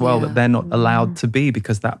inside them as well that they're not allowed to be,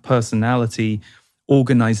 because that personality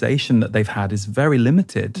organization that they've had is very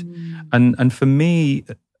limited. And for me,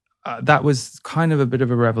 that was kind of a bit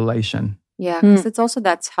of a revelation. Yeah, because it's also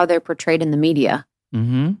that's how they're portrayed in the media.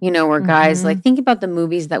 Where guys, like, think about the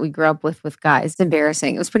movies that we grew up with guys. It's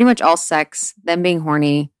embarrassing. It was pretty much all sex, them being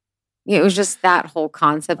horny. It was just that whole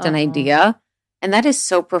concept and idea. And that is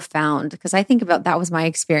so profound, because I think about that was my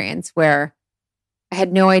experience where I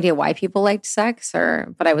had no idea why people liked sex,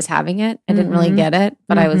 but I was having it. I didn't really get it,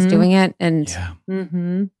 but I was doing it. And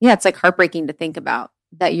it's like heartbreaking to think about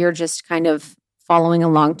that you're just kind of following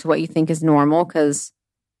along to what you think is normal because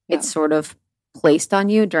it's sort of placed on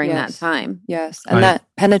you during that time. Yes. And that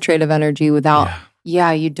penetrative energy without,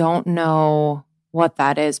 you don't know what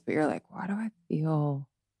that is, but you're like, why do I feel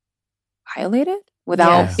violated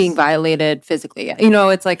without being violated physically?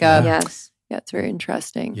 It's like it's very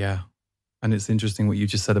interesting. Yeah. And it's interesting what you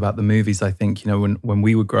just said about the movies. I think, when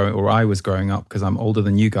we were growing, or I was growing up, because I'm older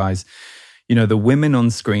than you guys, the women on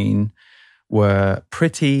screen were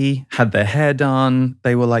pretty, had their hair done.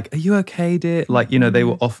 They were like, are you okay, dear? Like, they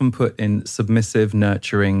were often put in submissive,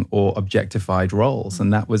 nurturing, or objectified roles.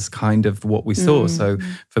 And that was kind of what we saw. So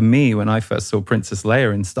for me, when I first saw Princess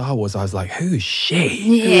Leia in Star Wars, I was like, who's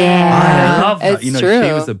she? Yeah. I love her. It's true.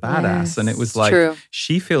 She was a badass. And it was like,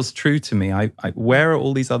 she feels true to me. Where are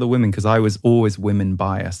all these other women? Because I was always women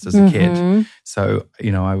biased as a kid. So,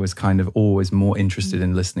 I was kind of always more interested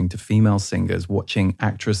in listening to female singers, watching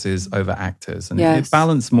actresses over actors. And it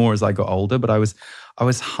balanced more as I got older, but I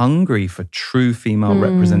was hungry for true female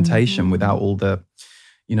representation without all the,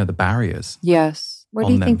 the barriers. Yes. Where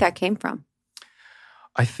do you think that came from?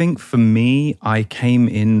 I think for me, I came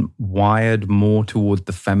in wired more toward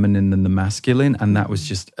the feminine than the masculine. And that was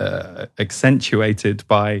just accentuated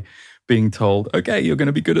by being told, okay, you're going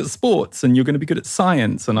to be good at sports and you're going to be good at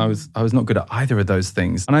science. And I was not good at either of those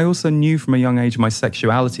things. And I also knew from a young age my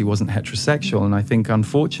sexuality wasn't heterosexual. And I think,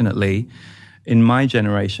 unfortunately, in my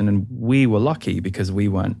generation, and we were lucky because we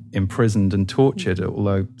weren't imprisoned and tortured,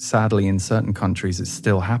 although sadly in certain countries it's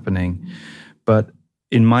still happening. But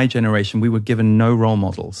in my generation, we were given no role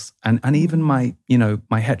models. And even my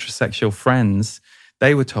heterosexual friends,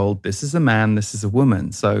 they were told, this is a man, this is a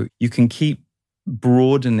woman. So you can keep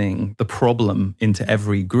broadening the problem into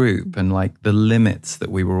every group and like the limits that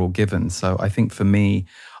we were all given. So I think for me,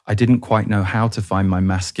 I didn't quite know how to find my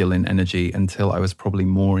masculine energy until I was probably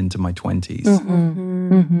more into my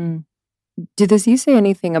 20s. Did the Z say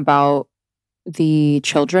anything about the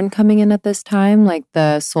children coming in at this time, like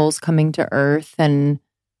the souls coming to Earth and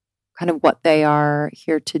kind of what they are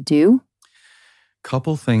here to do?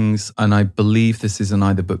 Couple things, and I believe this is in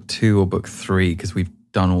either book 2 or book 3 because we've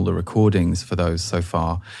done all the recordings for those so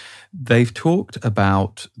far. They've talked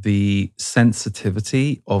about the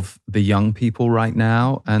sensitivity of the young people right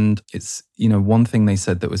now. And it's, one thing they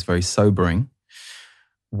said that was very sobering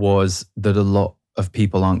was that a lot of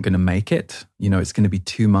people aren't going to make it. It's going to be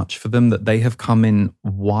too much for them, that they have come in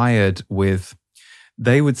wired with,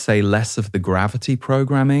 they would say, less of the gravity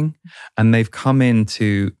programming, and they've come in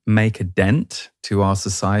to make a dent to our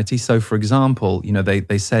society. So, for example,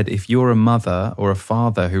 they said if you're a mother or a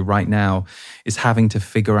father who right now is having to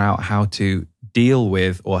figure out how to deal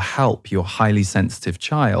with or help your highly sensitive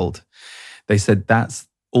child, they said that's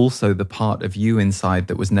also the part of you inside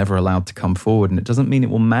that was never allowed to come forward. And it doesn't mean it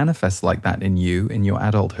will manifest like that in you, in your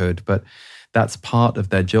adulthood, but that's part of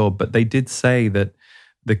their job. But they did say that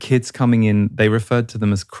the kids coming in, they referred to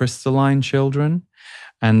them as crystalline children.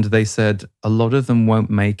 And they said a lot of them won't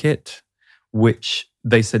make it, which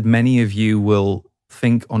they said many of you will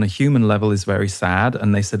think on a human level is very sad.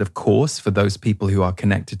 And they said, of course, for those people who are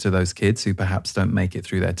connected to those kids who perhaps don't make it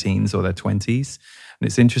through their teens or their 20s. And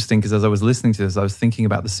it's interesting because as I was listening to this, I was thinking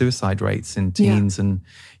about the suicide rates in teens and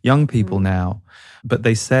young people now. But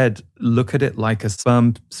they said, look at it like a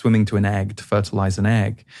sperm swimming to an egg to fertilize an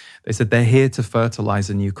egg. They said they're here to fertilize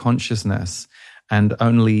a new consciousness, and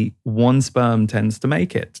only one sperm tends to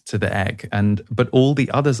make it to the egg. But all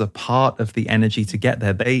the others are part of the energy to get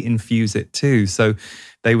there. They infuse it too. So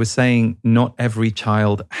they were saying not every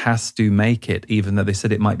child has to make it, even though they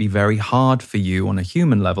said it might be very hard for you on a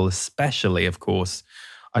human level, especially, of course.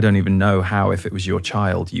 I don't even know how, if it was your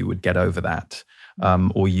child, you would get over that.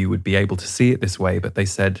 Or you would be able to see it this way. But they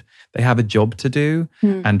said they have a job to do,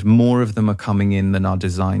 and more of them are coming in than are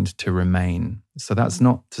designed to remain. So that's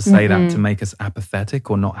not to say that to make us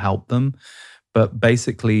apathetic or not help them, but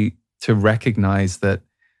basically to recognize that,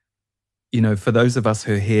 for those of us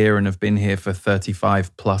who are here and have been here for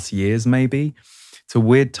 35 plus years, maybe, it's a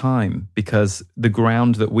weird time because the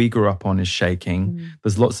ground that we grew up on is shaking.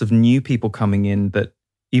 There's lots of new people coming in that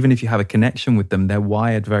even if you have a connection with them, they're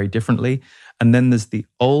wired very differently. And then there's the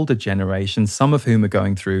older generation, some of whom are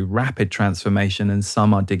going through rapid transformation and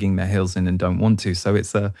some are digging their heels in and don't want to. So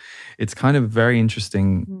it's kind of a very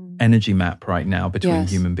interesting energy map right now between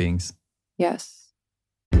human beings. Yes.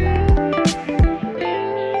 You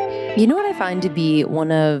know what I find to be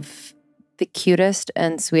one of the cutest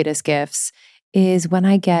and sweetest gifts is when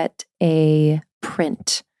I get a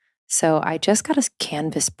print. So I just got a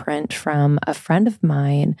canvas print from a friend of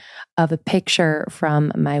mine of a picture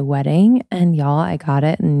from my wedding. And y'all, I got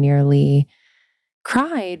it and nearly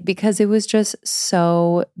cried because it was just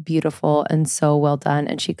so beautiful and so well done.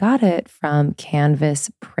 And she got it from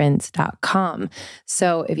canvasprints.com.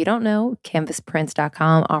 So if you don't know,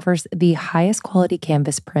 canvasprints.com offers the highest quality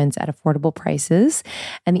canvas prints at affordable prices.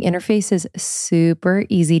 And the interface is super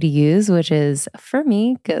easy to use, which is for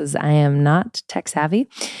me because I am not tech savvy.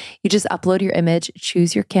 You just upload your image,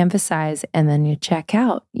 choose your canvas size, and then you check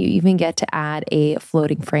out. You even get to add a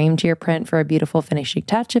floating frame to your print for a beautiful finishing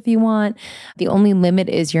touch if you want. The only limit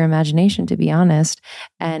is your imagination, to be honest.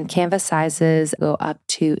 And canvas sizes go up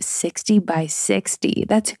to 60 by 60.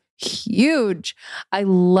 That's huge. I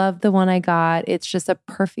love the one I got. It's just a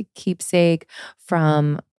perfect keepsake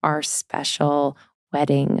from our special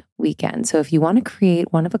wedding weekend. So if you want to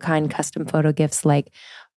create one-of-a-kind custom photo gifts like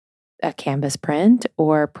a canvas print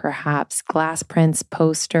or perhaps glass prints,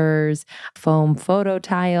 posters, foam photo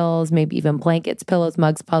tiles, maybe even blankets, pillows,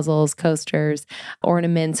 mugs, puzzles, coasters,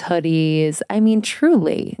 ornaments, hoodies. I mean,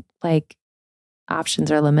 truly,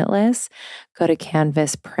 options are limitless. Go to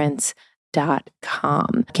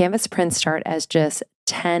canvasprints.com. Canvas prints start as just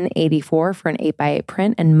 $10.84 for an 8x8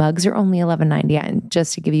 print, and mugs are only $11.99.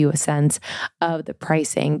 Just to give you a sense of the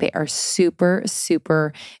pricing, they are super,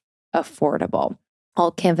 super affordable. All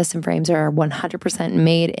canvas and frames are 100%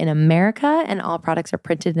 made in America, and all products are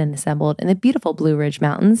printed and assembled in the beautiful Blue Ridge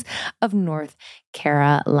Mountains of North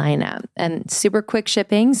Carolina. And super quick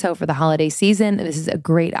shipping. So for the holiday season, this is a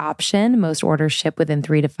great option. Most orders ship within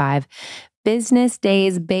 3 to 5 business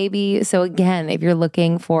days, baby. So again, if you're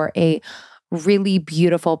looking for a really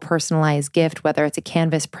beautiful personalized gift, whether it's a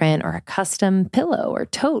canvas print or a custom pillow or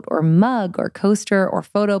tote or mug or coaster or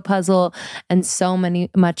photo puzzle and so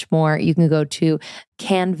much more, you can go to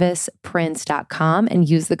canvasprints.com and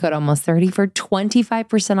use the code almost30 for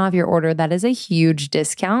 25% off your order. That is a huge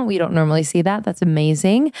discount. We don't normally see that. That's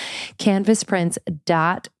amazing.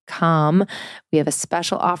 canvasprints.com. We have a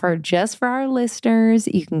special offer just for our listeners.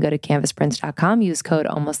 You can go to canvasprints.com, use code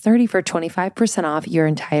almost30 for 25% off your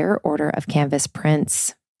entire order of canvas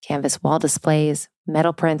prints, canvas wall displays,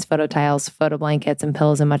 metal prints, photo tiles, photo blankets, and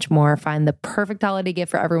pillows, and much more. Find the perfect holiday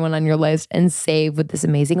gift for everyone on your list and save with this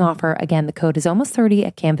amazing offer. Again, the code is almost30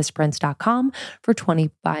 at canvasprints.com for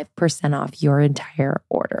 25% off your entire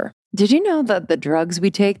order. Did you know that the drugs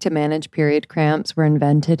we take to manage period cramps were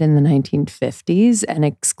invented in the 1950s and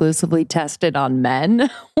exclusively tested on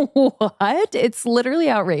men? What? It's literally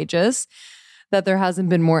outrageous that there hasn't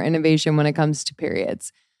been more innovation when it comes to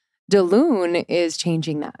periods. Daloon is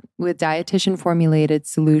changing that with dietitian formulated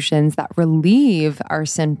solutions that relieve our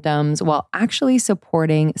symptoms while actually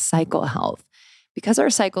supporting cycle health. Because our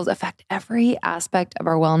cycles affect every aspect of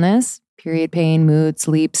our wellness, period pain, mood,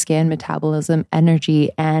 sleep, skin, metabolism, energy,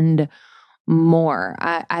 and more.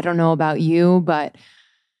 I don't know about you, but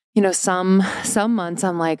some months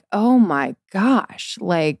I'm like, oh my gosh,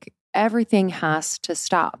 like everything has to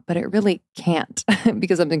stop, but it really can't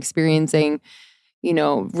because I'm experiencing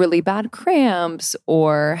really bad cramps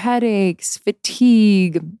or headaches,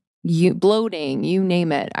 fatigue, bloating, you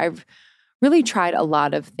name it. I've really tried a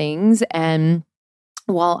lot of things. And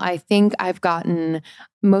while I think I've gotten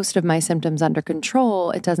most of my symptoms under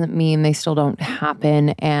control, it doesn't mean they still don't happen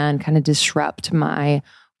and kind of disrupt my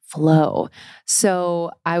flow.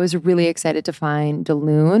 So I was really excited to find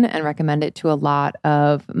Daloon and recommend it to a lot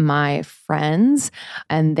of my friends,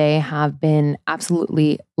 and they have been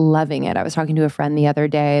absolutely loving it. I was talking to a friend the other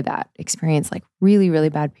day that experienced like really, really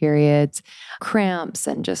bad periods, cramps,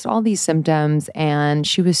 and just all these symptoms. And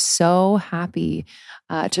she was so happy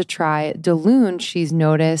to try Daloon. She's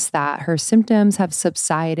noticed that her symptoms have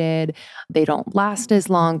subsided. They don't last as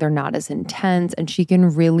long. They're not as intense. And she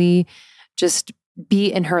can really just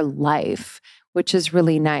be in her life, which is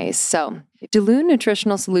really nice. So Daloon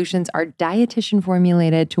Nutritional Solutions are dietitian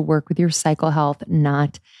formulated to work with your cycle health,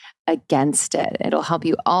 not against it. It'll help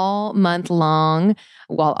you all month long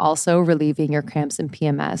while also relieving your cramps and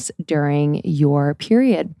PMS during your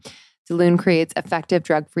period. Daloon creates effective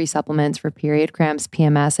drug-free supplements for period cramps,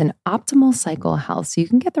 PMS, and optimal cycle health. So you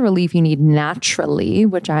can get the relief you need naturally,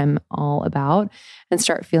 which I'm all about, and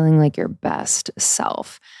start feeling like your best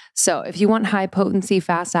self. So if you want high potency,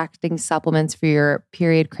 fast acting supplements for your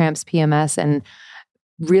period cramps, PMS, and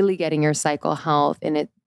really getting your cycle health in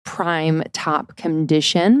its prime top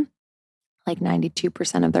condition, like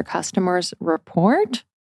 92% of their customers report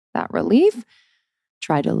that relief,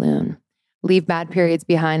 try Daloon. Leave bad periods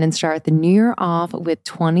behind and start the new year off with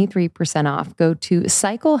 23% off. Go to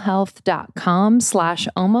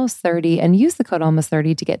cyclehealth.com/almost30 and use the code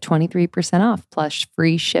almost30 to get 23% off plus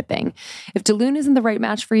free shipping. If Daloon isn't the right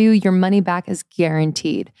match for you, your money back is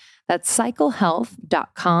guaranteed. That's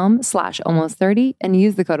cyclehealth.com/almost30 and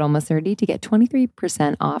use the code almost30 to get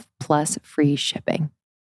 23% off plus free shipping.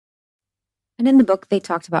 And in the book, they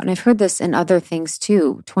talked about, and I've heard this in other things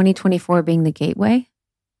too, 2024 being the gateway.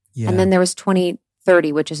 Yeah. And then there was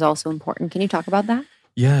 2030, which is also important. Can you talk about that?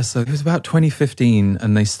 Yeah, so it was about 2015,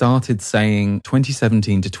 and they started saying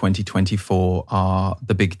 2017 to 2024 are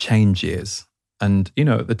the big change years. And,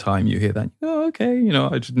 at the time you hear that, oh, okay,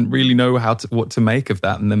 I didn't really know what to make of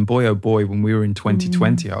that. And then boy, oh boy, when we were in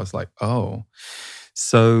 2020, I was like, oh.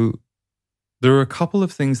 So there are a couple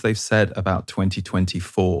of things they've said about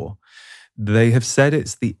 2024. They have said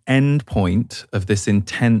it's the end point of this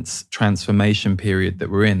intense transformation period that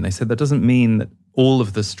we're in. They said that doesn't mean that all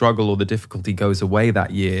of the struggle or the difficulty goes away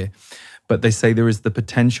that year, but they say there is the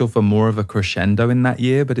potential for more of a crescendo in that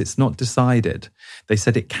year, but it's not decided. They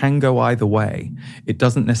said it can go either way. It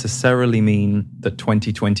doesn't necessarily mean that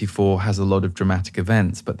 2024 has a lot of dramatic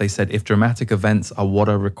events, but they said if dramatic events are what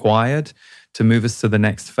are required to move us to the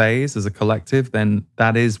next phase as a collective, then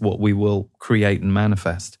that is what we will create and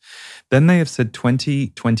manifest. Then they have said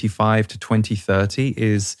 2025 to 2030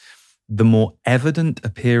 is the more evident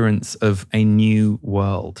appearance of a new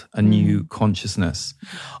world, a new consciousness.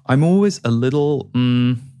 I'm always a little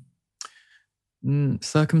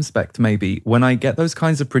circumspect, maybe. When I get those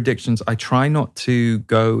kinds of predictions, I try not to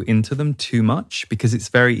go into them too much because it's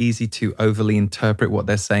very easy to overly interpret what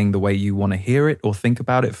they're saying the way you want to hear it or think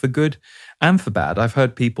about it for good and for bad. I've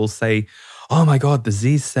heard people say, oh my God, the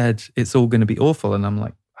Z's said it's all going to be awful. And I'm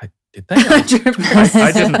like, did they? I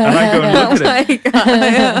didn't. And I go and look at it. God,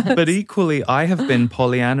 yeah. But equally, I have been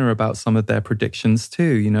Pollyanna about some of their predictions too.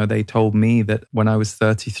 You know, they told me that when I was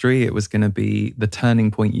 33, it was going to be the turning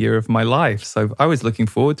point year of my life. So I was looking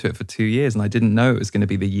forward to it for 2 years, and I didn't know it was going to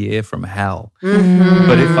be the year from hell. Mm-hmm.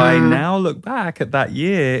 But if I now look back at that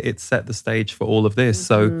year, it set the stage for all of this.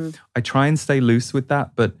 So I try and stay loose with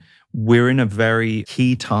that. But we're in a very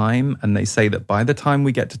key time, and they say that by the time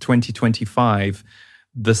we get to 2025,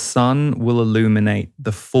 the sun will illuminate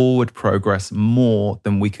the forward progress more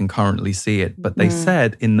than we can currently see it. But they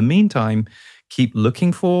said, in the meantime, keep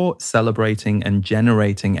looking for, celebrating, and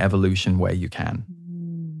generating evolution where you can.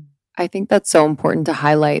 I think that's so important to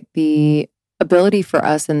highlight the ability for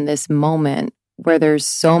us in this moment where there's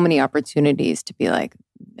so many opportunities to be like,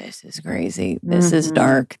 this is crazy, this is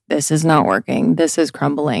dark, this is not working, this is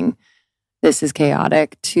crumbling, this is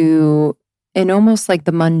chaotic, to in almost like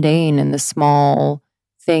the mundane and the small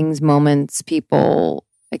things, moments, people,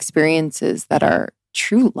 experiences that are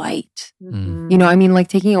true light. Mm-hmm. You know, I mean, like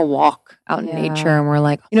taking a walk out in nature, and we're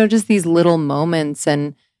like, you know, just these little moments.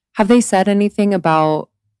 And have they said anything about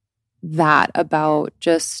that, about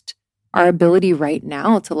just our ability right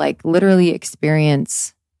now to like literally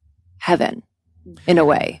experience heaven in a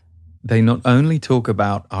way? They not only talk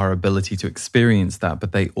about our ability to experience that,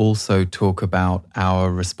 but they also talk about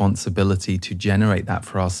our responsibility to generate that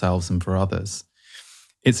for ourselves and for others.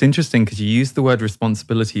 It's interesting because you use the word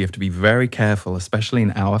responsibility. You have to be very careful, especially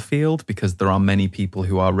in our field, because there are many people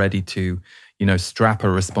who are ready to, you know, strap a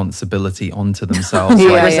responsibility onto themselves.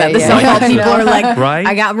 The self-help people are like, right?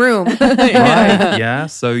 I got room. Right, yeah.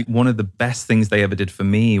 So one of the best things they ever did for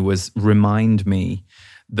me was remind me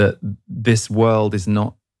that this world is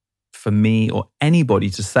not for me or anybody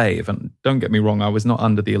to save. And don't get me wrong, I was not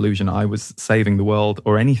under the illusion I was saving the world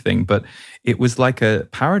or anything, but it was like a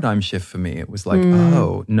paradigm shift for me. It was like,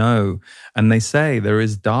 oh, no. And they say there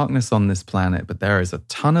is darkness on this planet, but there is a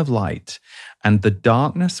ton of light. And the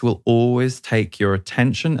darkness will always take your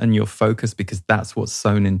attention and your focus because that's what's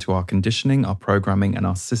sewn into our conditioning, our programming, and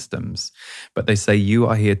our systems. But they say you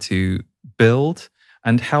are here to build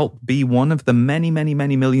and help be one of the many, many,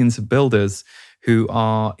 many millions of builders who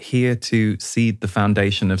are here to seed the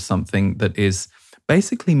foundation of something that is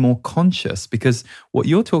basically more conscious, because what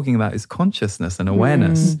you're talking about is consciousness and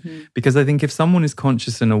awareness. Because I think if someone is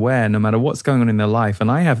conscious and aware, no matter what's going on in their life, and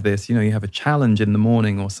I have this, you know, you have a challenge in the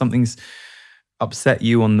morning or something's upset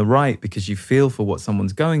you on the right because you feel for what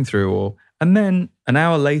someone's going through, and then an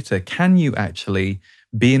hour later, can you actually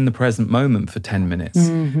be in the present moment for 10 minutes?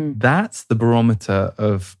 That's the barometer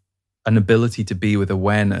of an ability to be with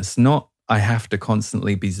awareness, not I have to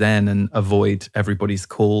constantly be zen and avoid everybody's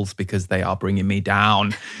calls because they are bringing me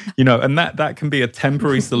down, you know, and that can be a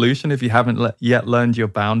temporary solution if you haven't yet learned your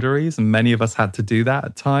boundaries. And many of us had to do that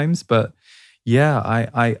at times. But yeah,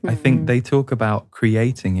 I think they talk about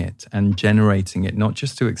creating it and generating it, not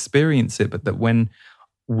just to experience it, but that when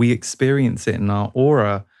we experience it in our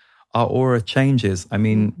aura changes. I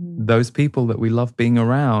mean, those people that we love being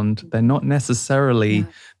around, they're not necessarily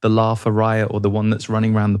the laugher riot or the one that's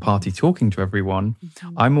running around the party talking to everyone.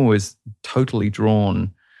 I'm always totally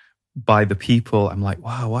drawn by the people. I'm like,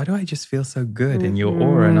 wow, why do I just feel so good in your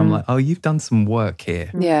aura? And I'm like, oh, you've done some work here.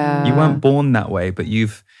 Yeah. You weren't born that way, but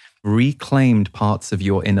you've reclaimed parts of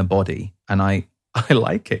your inner body. And I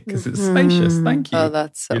like it because it's spacious. Thank you. Oh,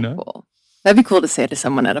 that's so cool. That'd be cool to say to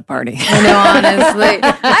someone at a party. I know, honestly.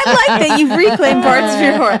 I like that you've reclaimed parts of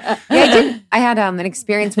your aura. Yeah, I had an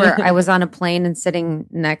experience where I was on a plane and sitting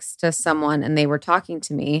next to someone and they were talking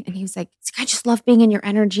to me. And he was like, I just love being in your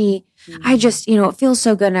energy. I just, you know, it feels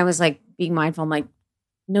so good. And I was like, being mindful. I'm like,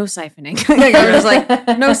 no siphoning. Like, I was like,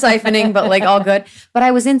 no siphoning, but like all good. But I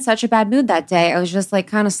was in such a bad mood that day. I was just like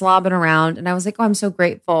kind of slobbing around. And I was like, oh, I'm so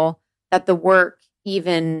grateful that the work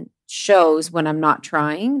even shows when I'm not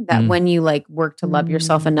trying, that when you like work to love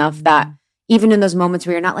yourself enough that even in those moments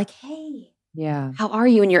where you're not like, hey, how are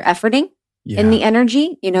you? And you're efforting in the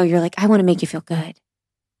energy, you know, you're like, I want to make you feel good. It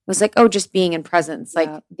was like, oh, just being in presence,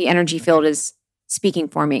 like the energy field is speaking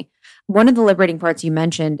for me. One of the liberating parts you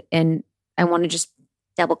mentioned, and I want to just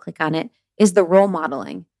double click on it, is the role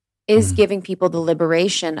modeling, is giving people the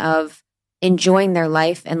liberation of enjoying their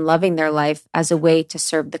life and loving their life as a way to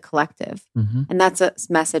serve the collective. And that's a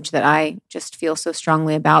message that I just feel so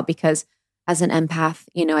strongly about, because as an empath,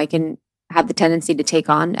 you know, I can have the tendency to take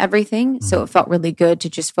on everything. So it felt really good to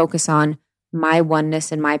just focus on my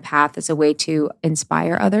oneness and my path as a way to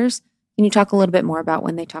inspire others. Can you talk a little bit more about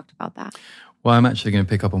when they talked about that? Well, I'm actually going to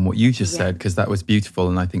pick up on what you just said, because that was beautiful.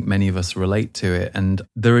 And I think many of us relate to it. And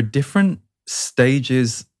there are different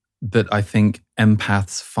stages that I think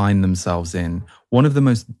empaths find themselves in. one of the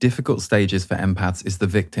most difficult stages for empaths is the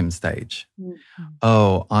victim stage. Mm-hmm.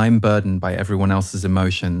 Oh, I'm burdened by everyone else's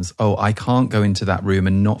emotions. Oh, I can't go into that room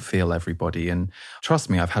and not feel everybody. And trust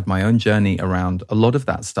me, I've had my own journey around a lot of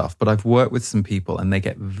that stuff, but I've worked with some people and they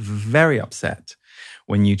get very upset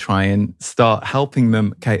when you try and start helping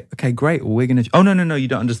them. Okay, great. Well, we're going to, oh, no, you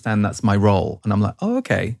don't understand. That's my role. And I'm like, oh,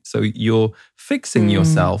 okay. So you're fixing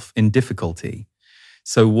yourself in difficulty.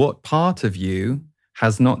 So what part of you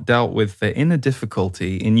has not dealt with the inner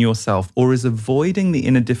difficulty in yourself, or is avoiding the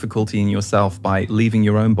inner difficulty in yourself by leaving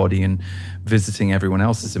your own body and visiting everyone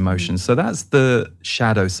else's emotions? So that's the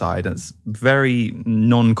shadow side. It's very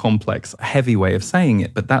non-complex, heavy way of saying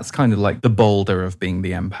it, but that's kind of like the boulder of being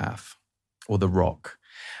the empath or the rock.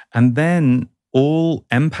 And then all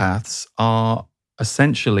empaths are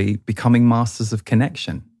essentially becoming masters of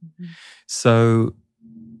connection. Mm-hmm. So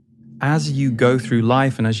as you go through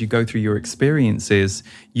life and as you go through your experiences,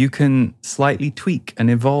 you can slightly tweak and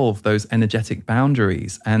evolve those energetic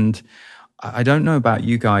boundaries. And I don't know about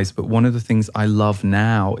you guys, but one of the things I love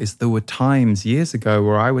now is there were times years ago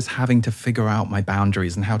where I was having to figure out my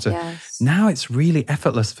boundaries and how to, now it's really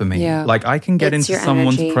effortless for me. Yeah. Like I can get into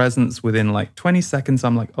someone's energy. Presence within like 20 seconds.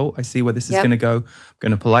 I'm like, oh, I see where this is going to go. I'm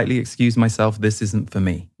going to politely excuse myself. This isn't for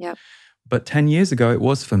me. Yep. But 10 years ago, it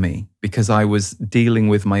was for me because I was dealing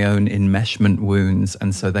with my own enmeshment wounds.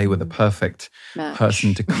 And so they were the perfect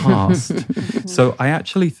person to cast. So I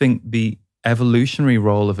actually think the evolutionary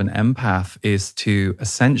role of an empath is to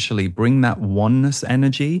essentially bring that oneness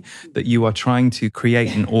energy that you are trying to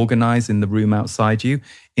create and organize in the room outside you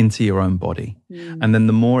into your own body. And then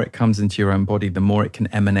the more it comes into your own body, the more it can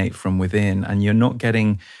emanate from within. And you're not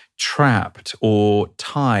getting trapped or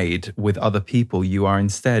tied with other people. You are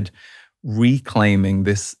instead reclaiming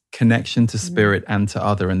this connection to spirit and to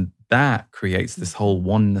other, and that creates this whole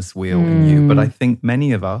oneness wheel in you. But I think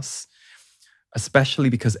many of us,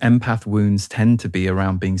 especially because empath wounds tend to be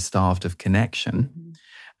around being starved of connection,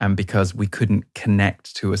 and because we couldn't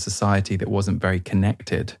connect to a society that wasn't very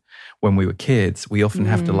connected when we were kids, we often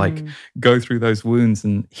have to like go through those wounds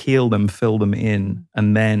and heal them, fill them in,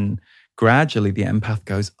 and then gradually the empath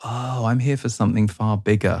goes, oh, I'm here for something far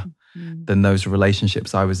bigger than those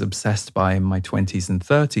relationships I was obsessed by in my 20s and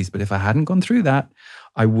 30s. But if I hadn't gone through that,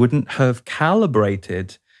 I wouldn't have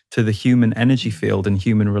calibrated to the human energy field and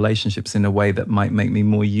human relationships in a way that might make me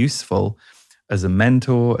more useful as a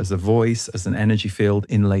mentor, as a voice, as an energy field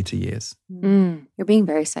in later years. You're being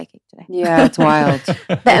very psychic today. Yeah, it's wild.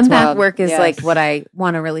 The empath work is like what I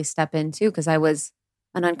want to really step into, because I was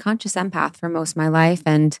an unconscious empath for most of my life,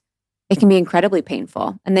 and it can be incredibly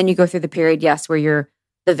painful. And then you go through the period, where you're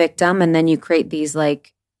the victim, and then you create these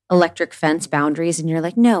like electric fence boundaries, and you're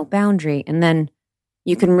like, no, boundary. And then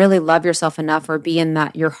you can really love yourself enough or be in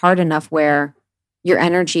that your heart enough where your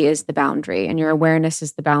energy is the boundary and your awareness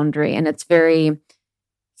is the boundary. And it's very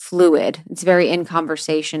fluid. It's very in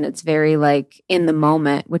conversation. It's very like in the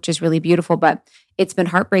moment, which is really beautiful. But it's been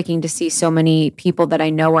heartbreaking to see so many people that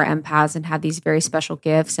I know are empaths and have these very special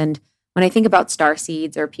gifts. And when I think about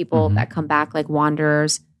starseeds or people that come back like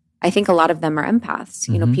wanderers, I think a lot of them are empaths,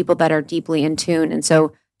 you know, people that are deeply in tune. And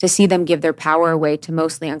so to see them give their power away to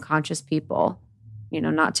mostly unconscious people, you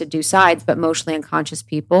know, not to do sides, but mostly unconscious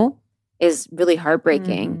people is really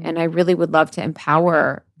heartbreaking. And I really would love to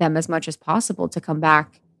empower them as much as possible to come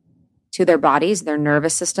back to their bodies, their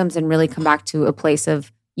nervous systems, and really come back to a place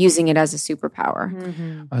of using it as a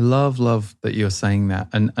superpower. I love that you're saying that.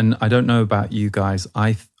 And I don't know about you guys.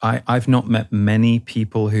 I've not met many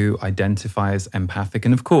people who identify as empathic.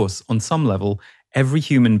 And of course, on some level, every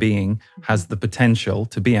human being has the potential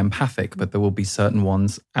to be empathic, but there will be certain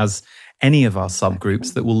ones, as any of our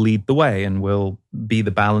subgroups, that will lead the way and will be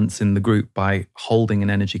the balance in the group by holding an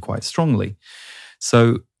energy quite strongly.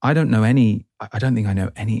 So I don't think I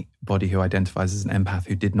know anybody who identifies as an empath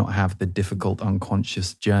who did not have the difficult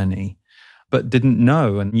unconscious journey, but didn't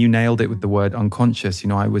know. And you nailed it with the word unconscious. You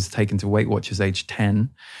know, I was taken to Weight Watchers age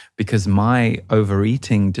 10 because my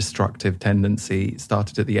overeating destructive tendency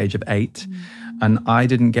started at the age of 8. And I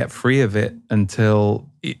didn't get free of it until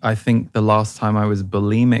I think the last time I was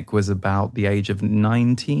bulimic was about the age of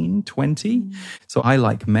 19, 20. So I,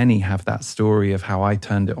 like many, have that story of how I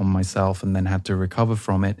turned it on myself and then had to recover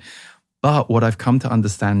from it. But what I've come to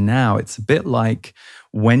understand now, it's a bit like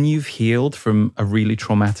when you've healed from a really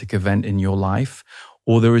traumatic event in your life,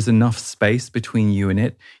 or there is enough space between you and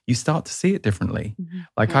it, you start to see it differently.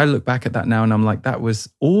 Like I look back at that now and I'm like, that was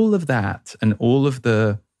all of that and all of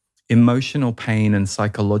the emotional pain and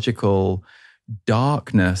psychological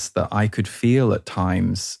darkness that I could feel at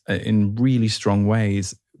times in really strong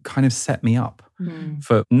ways kind of set me up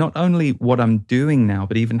for not only what I'm doing now,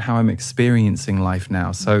 but even how I'm experiencing life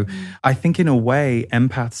now. So I think in a way,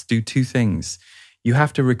 empaths do two things. You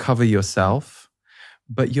have to recover yourself,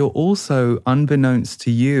 but you're also, unbeknownst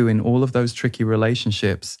to you in all of those tricky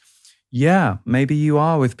relationships, maybe you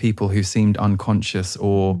are with people who seemed unconscious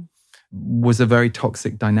or was a very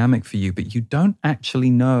toxic dynamic for you, but you don't actually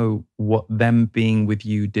know what them being with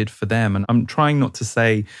you did for them. And I'm trying not to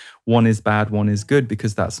say one is bad, one is good,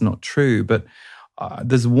 because that's not true. But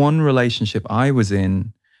there's one relationship I was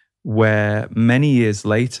in where many years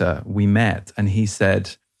later we met and he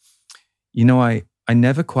said, I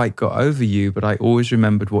never quite got over you, but I always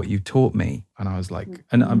remembered what you taught me. And I was like,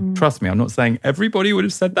 and trust me, I'm not saying everybody would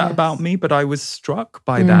have said that about me, but I was struck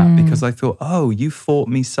by that because I thought, you fought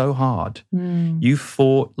me so hard. You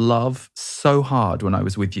fought love so hard when I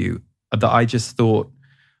was with you that I just thought,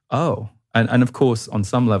 and of course, on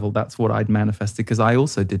some level, that's what I'd manifested because I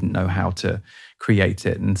also didn't know how to create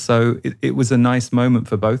it. And so it was a nice moment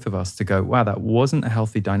for both of us to go, wow, that wasn't a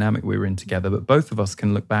healthy dynamic we were in together, but both of us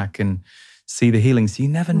can look back and see the healing. So you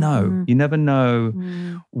never know. You never know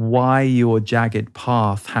why your jagged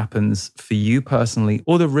path happens for you personally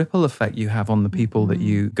or the ripple effect you have on the people that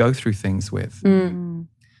you go through things with.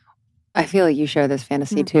 I feel like you share this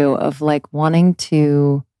fantasy too of like wanting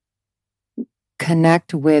to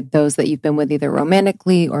connect with those that you've been with either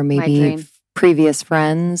romantically or maybe previous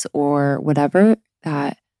friends or whatever,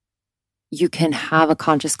 that you can have a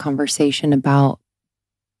conscious conversation about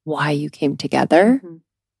why you came together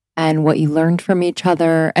and what you learned from each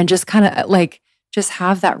other, and just kind of like just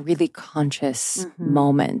have that really conscious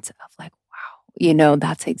moment of like, wow,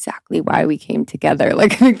 that's exactly why we came together.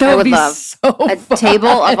 Like that I would be love so a fun. table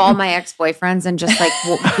of all my ex-boyfriends and just like,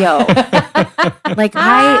 like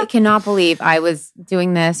I cannot believe I was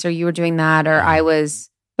doing this or you were doing that or I was.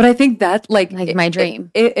 But I think that like my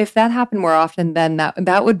dream. If that happened more often, then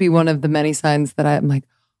that would be one of the many signs that I'm like,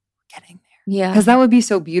 we're getting there. Yeah. Because that would be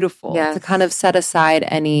so beautiful to kind of set aside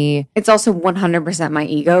any. It's also 100% my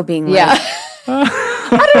ego being like. I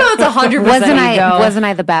don't know. It's 100% ego. Wasn't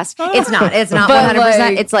I the best? It's not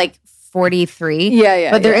 100%. It's like 43. Yeah.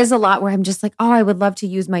 But there is a lot where I'm just like, I would love to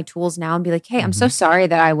use my tools now and be like, hey, I'm so sorry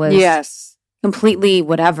that I was completely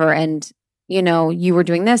whatever. And, you were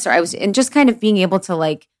doing this or I was, and just kind of being able to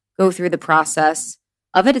like go through the process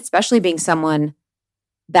of it, especially being someone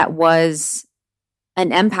that was an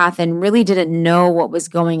empath and really didn't know what was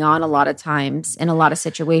going on a lot of times in a lot of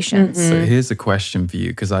situations. So here's a question for you,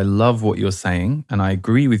 because I love what you're saying and I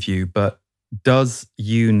agree with you, but does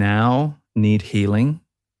you now need healing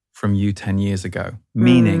from you 10 years ago?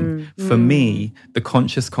 Meaning, for me, the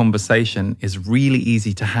conscious conversation is really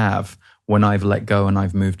easy to have when I've let go and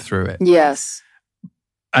I've moved through it. Yes.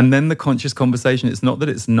 And then the conscious conversation, it's not that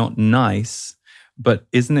it's not nice, but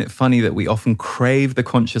isn't it funny that we often crave the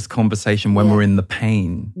conscious conversation when we're in the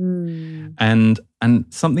pain? And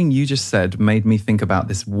something you just said made me think about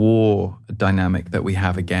this war dynamic that we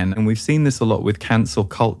have again. And we've seen this a lot with cancel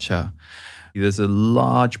culture. There's a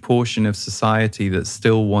large portion of society that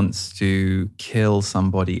still wants to kill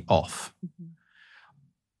somebody off.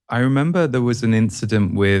 I remember there was an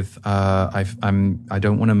incident with, I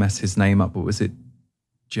don't want to mess his name up, but was it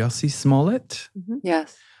Jussie Smollett?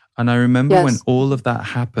 Yes. And I remember when all of that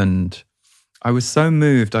happened, I was so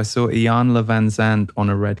moved. I saw Iyanla Vanzant on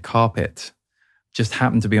a red carpet, just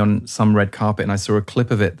happened to be on some red carpet, and I saw a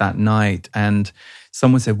clip of it that night. And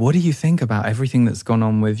someone said, what do you think about everything that's gone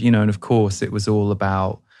on with, and of course it was all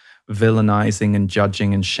about villainizing and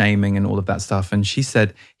judging and shaming and all of that stuff. And she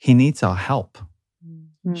said, he needs our help.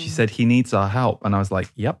 She said, he needs our help. And I was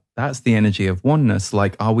like, yep, that's the energy of oneness.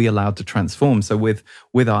 Like, are we allowed to transform? So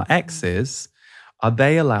with our exes, are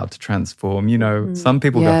they allowed to transform? Some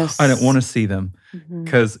people go, I don't want to see them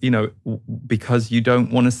because you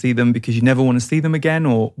don't want to see them because you never want to see them again.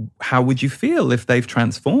 Or how would you feel if they've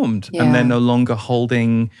transformed and they're no longer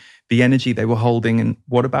holding the energy they were holding? And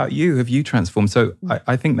what about you? Have you transformed? So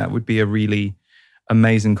I think that would be a really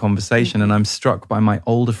amazing conversation. And I'm struck by my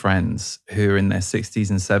older friends who are in their 60s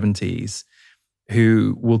and 70s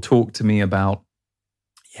who will talk to me about,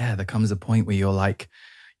 there comes a point where you're like,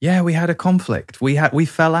 we had a conflict. We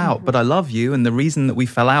fell out, but I love you. And the reason that we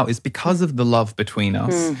fell out is because of the love between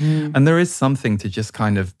us. And there is something to just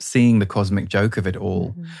kind of seeing the cosmic joke of it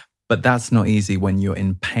all. But that's not easy when you're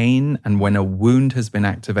in pain and when a wound has been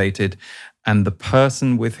activated and the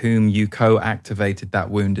person with whom you co-activated that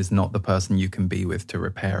wound is not the person you can be with to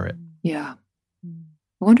repair it. Yeah.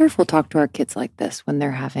 I wonder if we'll talk to our kids like this when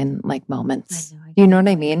they're having like moments. You know what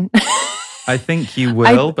I mean? I think you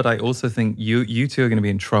will, but I also think you two are going to be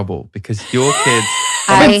in trouble because your kids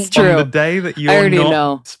It's true. On the day that I you're already not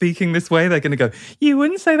know. speaking this way, they're going to go, you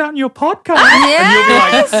wouldn't say that on your podcast.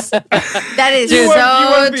 Yes. And you'll be like, That is You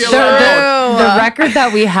won't be so allowed. true. The record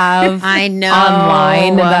that we have I know.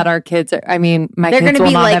 online that our kids are, I mean, my They're kids gonna will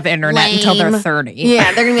be not like have internet until they're lame. 30.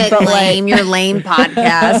 Yeah, they're gonna be like, lame, your lame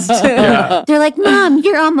podcast. Yeah. They're like, Mom,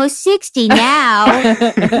 you're almost 60 now.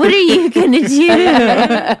 What are you gonna do?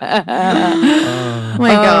 Oh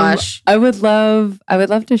my gosh. I would love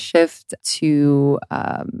to shift to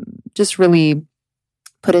just really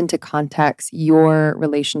put into context your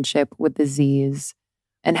relationship with the Z's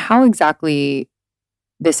and how exactly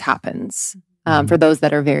this happens for those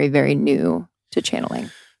that are very, very new to channeling.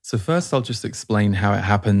 So first, I'll just explain how it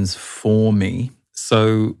happens for me.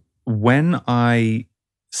 So when I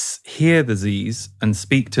hear the Z's and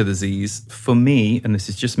speak to the Z's, for me, and this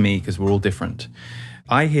is just me because we're all different,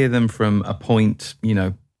 I hear them from a point,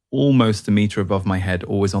 almost a meter above my head,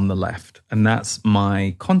 always on the left. And that's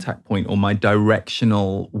my contact point or my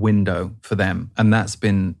directional window for them. And that's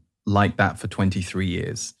been like that for 23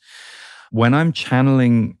 years. When I'm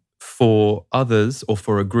channeling for others or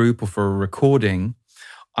for a group or for a recording,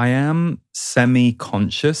 I am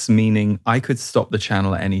semi-conscious, meaning I could stop the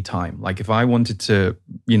channel at any time. Like if I wanted to,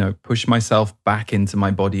 push myself back into my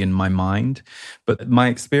body and my mind. But my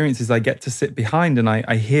experience is I get to sit behind and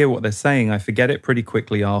I hear what they're saying. I forget it pretty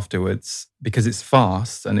quickly afterwards because it's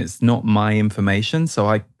fast and it's not my information. So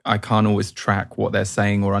I can't always track what they're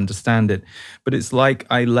saying or understand it. But it's like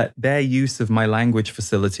I let their use of my language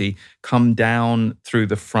facility come down through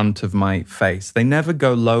the front of my face. They never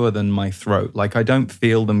go lower than my throat. Like I don't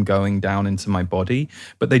feel them going down into my body,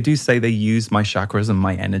 but they do say they use my chakras and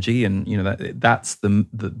my energy, and that's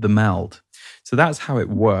the meld. So that's how it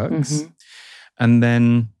works. Mm-hmm. And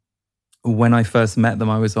then when I first met them,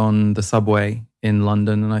 I was on the subway in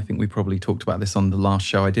London, and I think we probably talked about this on the last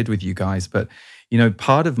show I did with you guys, but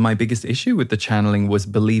part of my biggest issue with the channeling was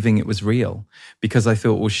believing it was real, because I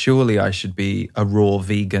thought, well, surely I should be a raw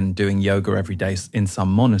vegan doing yoga every day in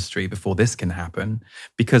some monastery before this can happen,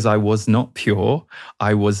 because I was not pure.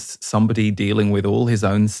 I was somebody dealing with all his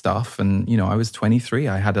own stuff. And, I was 23.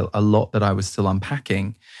 I had a lot that I was still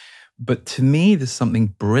unpacking. But to me, there's something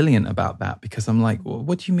brilliant about that, because I'm like, well,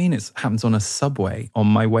 what do you mean it happens on a subway on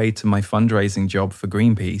my way to my fundraising job for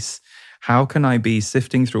Greenpeace? How can I be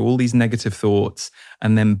sifting through all these negative thoughts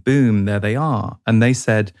and then boom, there they are. And they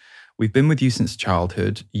said, we've been with you since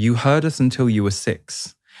childhood. You heard us until you were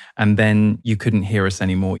 6 and then you couldn't hear us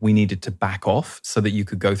anymore. We needed to back off so that you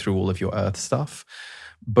could go through all of your earth stuff.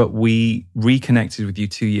 But we reconnected with you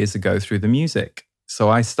 2 years ago through the music. So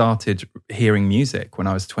I started hearing music when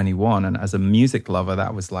I was 21. And as a music lover,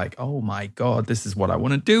 that was like, oh my God, this is what I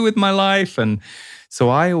want to do with my life. And so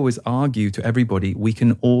I always argue to everybody, we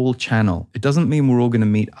can all channel. It doesn't mean we're all going to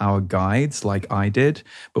meet our guides like I did,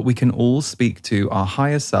 but we can all speak to our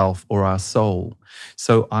higher self or our soul.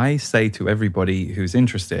 So I say to everybody who's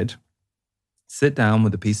interested, sit down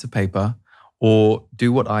with a piece of paper or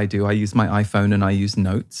do what I do. I use my iPhone and I use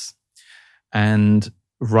notes and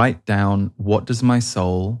write down, what does my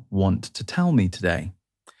soul want to tell me today?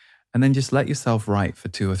 And then just let yourself write for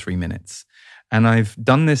 2 or 3 minutes. And I've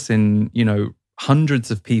done this in, hundreds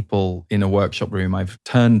of people in a workshop room. I've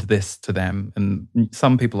turned this to them. And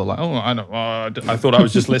some people are like, oh, I thought I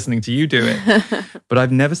was just listening to you do it. But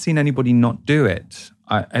I've never seen anybody not do it.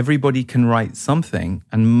 Everybody can write something.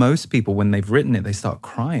 And most people, when they've written it, they start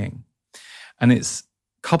crying. And it's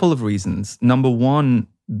a couple of reasons. Number one,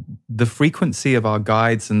 the frequency of our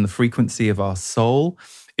guides and the frequency of our soul,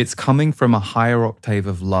 it's coming from a higher octave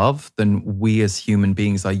of love than we as human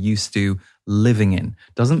beings are used to living in.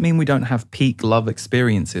 Doesn't mean we don't have peak love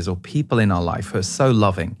experiences or people in our life who are so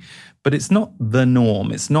loving, but it's not the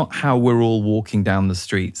norm. It's not how we're all walking down the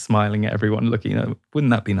street, smiling at everyone, looking,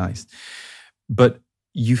 wouldn't that be nice? But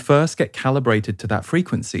you first get calibrated to that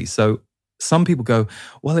frequency. So some people go,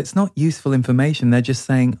 well, it's not useful information. They're just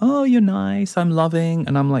saying, oh, you're nice, I'm loving.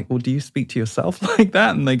 And I'm like, well, do you speak to yourself like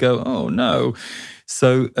that? And they go, oh, no.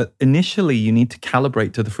 So initially, you need to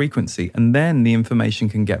calibrate to the frequency, and then the information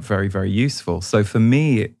can get very, very useful. So for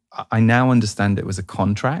me, I now understand it was a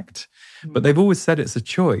contract, but they've always said it's a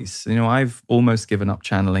choice. I've almost given up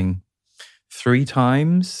channeling 3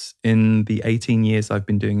 times in the 18 years I've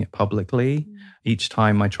been doing it publicly. Each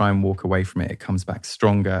time I try and walk away from it, it comes back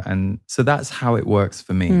stronger. And so that's how it works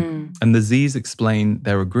for me. And the Z's explain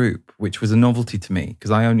they're a group, which was a novelty to me because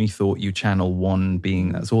I only thought you channel one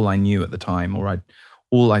being. That's all I knew at the time, or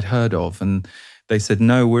all I'd heard of. And they said,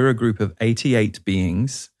 no, we're a group of 88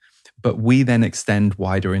 beings, but we then extend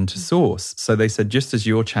wider into source. So they said, just as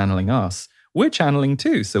you're channeling us, we're channeling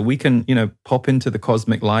too. So we can, pop into the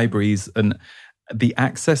cosmic libraries and the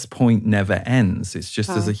access point never ends. It's just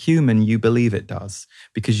as a human, you believe it does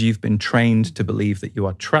because you've been trained to believe that you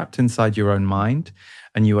are trapped inside your own mind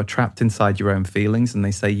and you are trapped inside your own feelings. And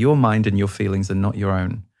they say your mind and your feelings are not your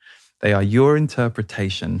own. They are your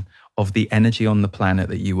interpretation of the energy on the planet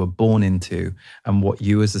that you were born into and what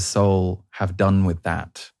you as a soul have done with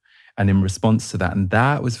that. And in response to that, and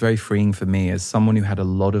that was very freeing for me as someone who had a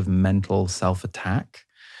lot of mental self-attack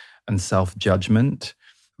and self-judgment.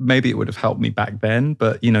 Maybe it would have helped me back then,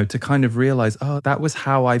 but, to kind of realize, that was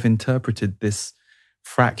how I've interpreted this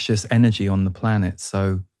fractious energy on the planet.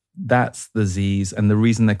 So that's the Z's. And the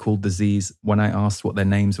reason they're called the Z's, when I asked what their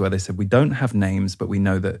names were, they said, we don't have names, but we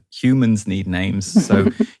know that humans need names. So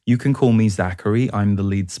you can call me Zachary. I'm the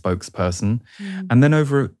lead spokesperson. And then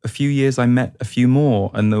over a few years, I met a few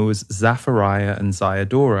more. And there was Zaphariah and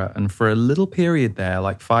Zayadora. And for a little period there,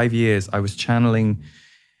 like 5 years, I was channeling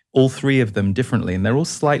all three of them differently, and they're all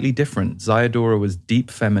slightly different. Zayadora was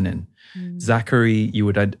deep feminine. Zachary, you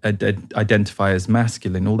would identify as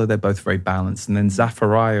masculine, although they're both very balanced. And then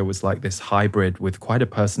Zaphariah was like this hybrid with quite a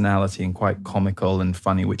personality and quite comical and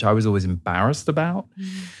funny, which I was always embarrassed about.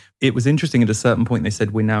 It was interesting. At a certain point, they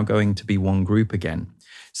said, we're now going to be one group again.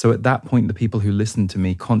 So at that point, the people who listened to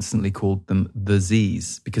me constantly called them the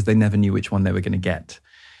Z's because they never knew which one they were going to get.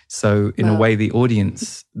 So in a way, the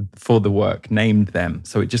audience for the work named them.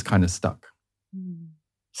 So it just kind of stuck.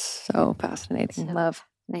 So fascinating. So Love.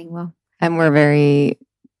 Well, And we're very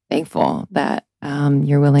thankful that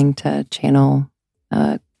you're willing to channel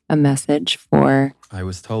a message for I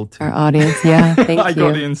was told to. our audience. Yeah, thank I you.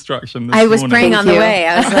 got the instruction this I was morning. praying Thank on the you. way.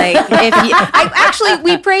 I was like,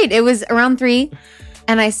 we prayed. It was around 3.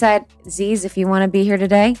 And I said, Z's, if you want to be here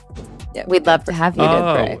today, we'd love to have you.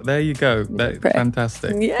 Oh, there you go. pray.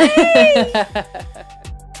 Fantastic.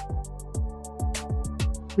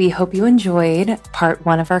 We hope you enjoyed part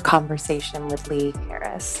 1 of our conversation with Lee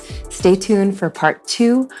Harris. Stay tuned for part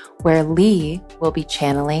 2, where Lee will be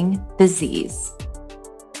channeling the Z's.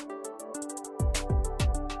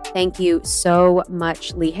 Thank you so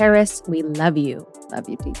much, Lee Harris. We love you. Love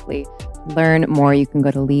you deeply. Learn more. You can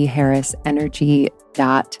go to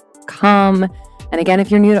leeharrisenergy.com. And again,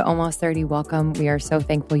 if you're new to Almost 30, welcome. We are so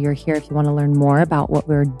thankful you're here. If you want to learn more about what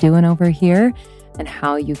we're doing over here and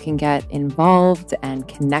how you can get involved and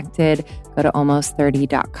connected, go to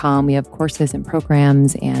almost30.com. We have courses and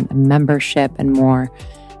programs and a membership and more.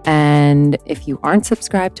 And if you aren't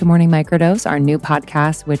subscribed to Morning Microdose, our new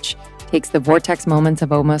podcast, which takes the vortex moments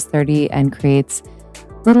of Almost 30 and creates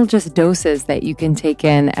little just doses that you can take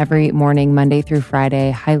in every morning, Monday through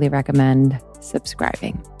Friday, highly recommend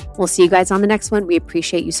subscribing. We'll see you guys on the next one. We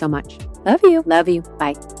appreciate you so much. Love you. Love you.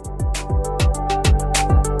 Bye.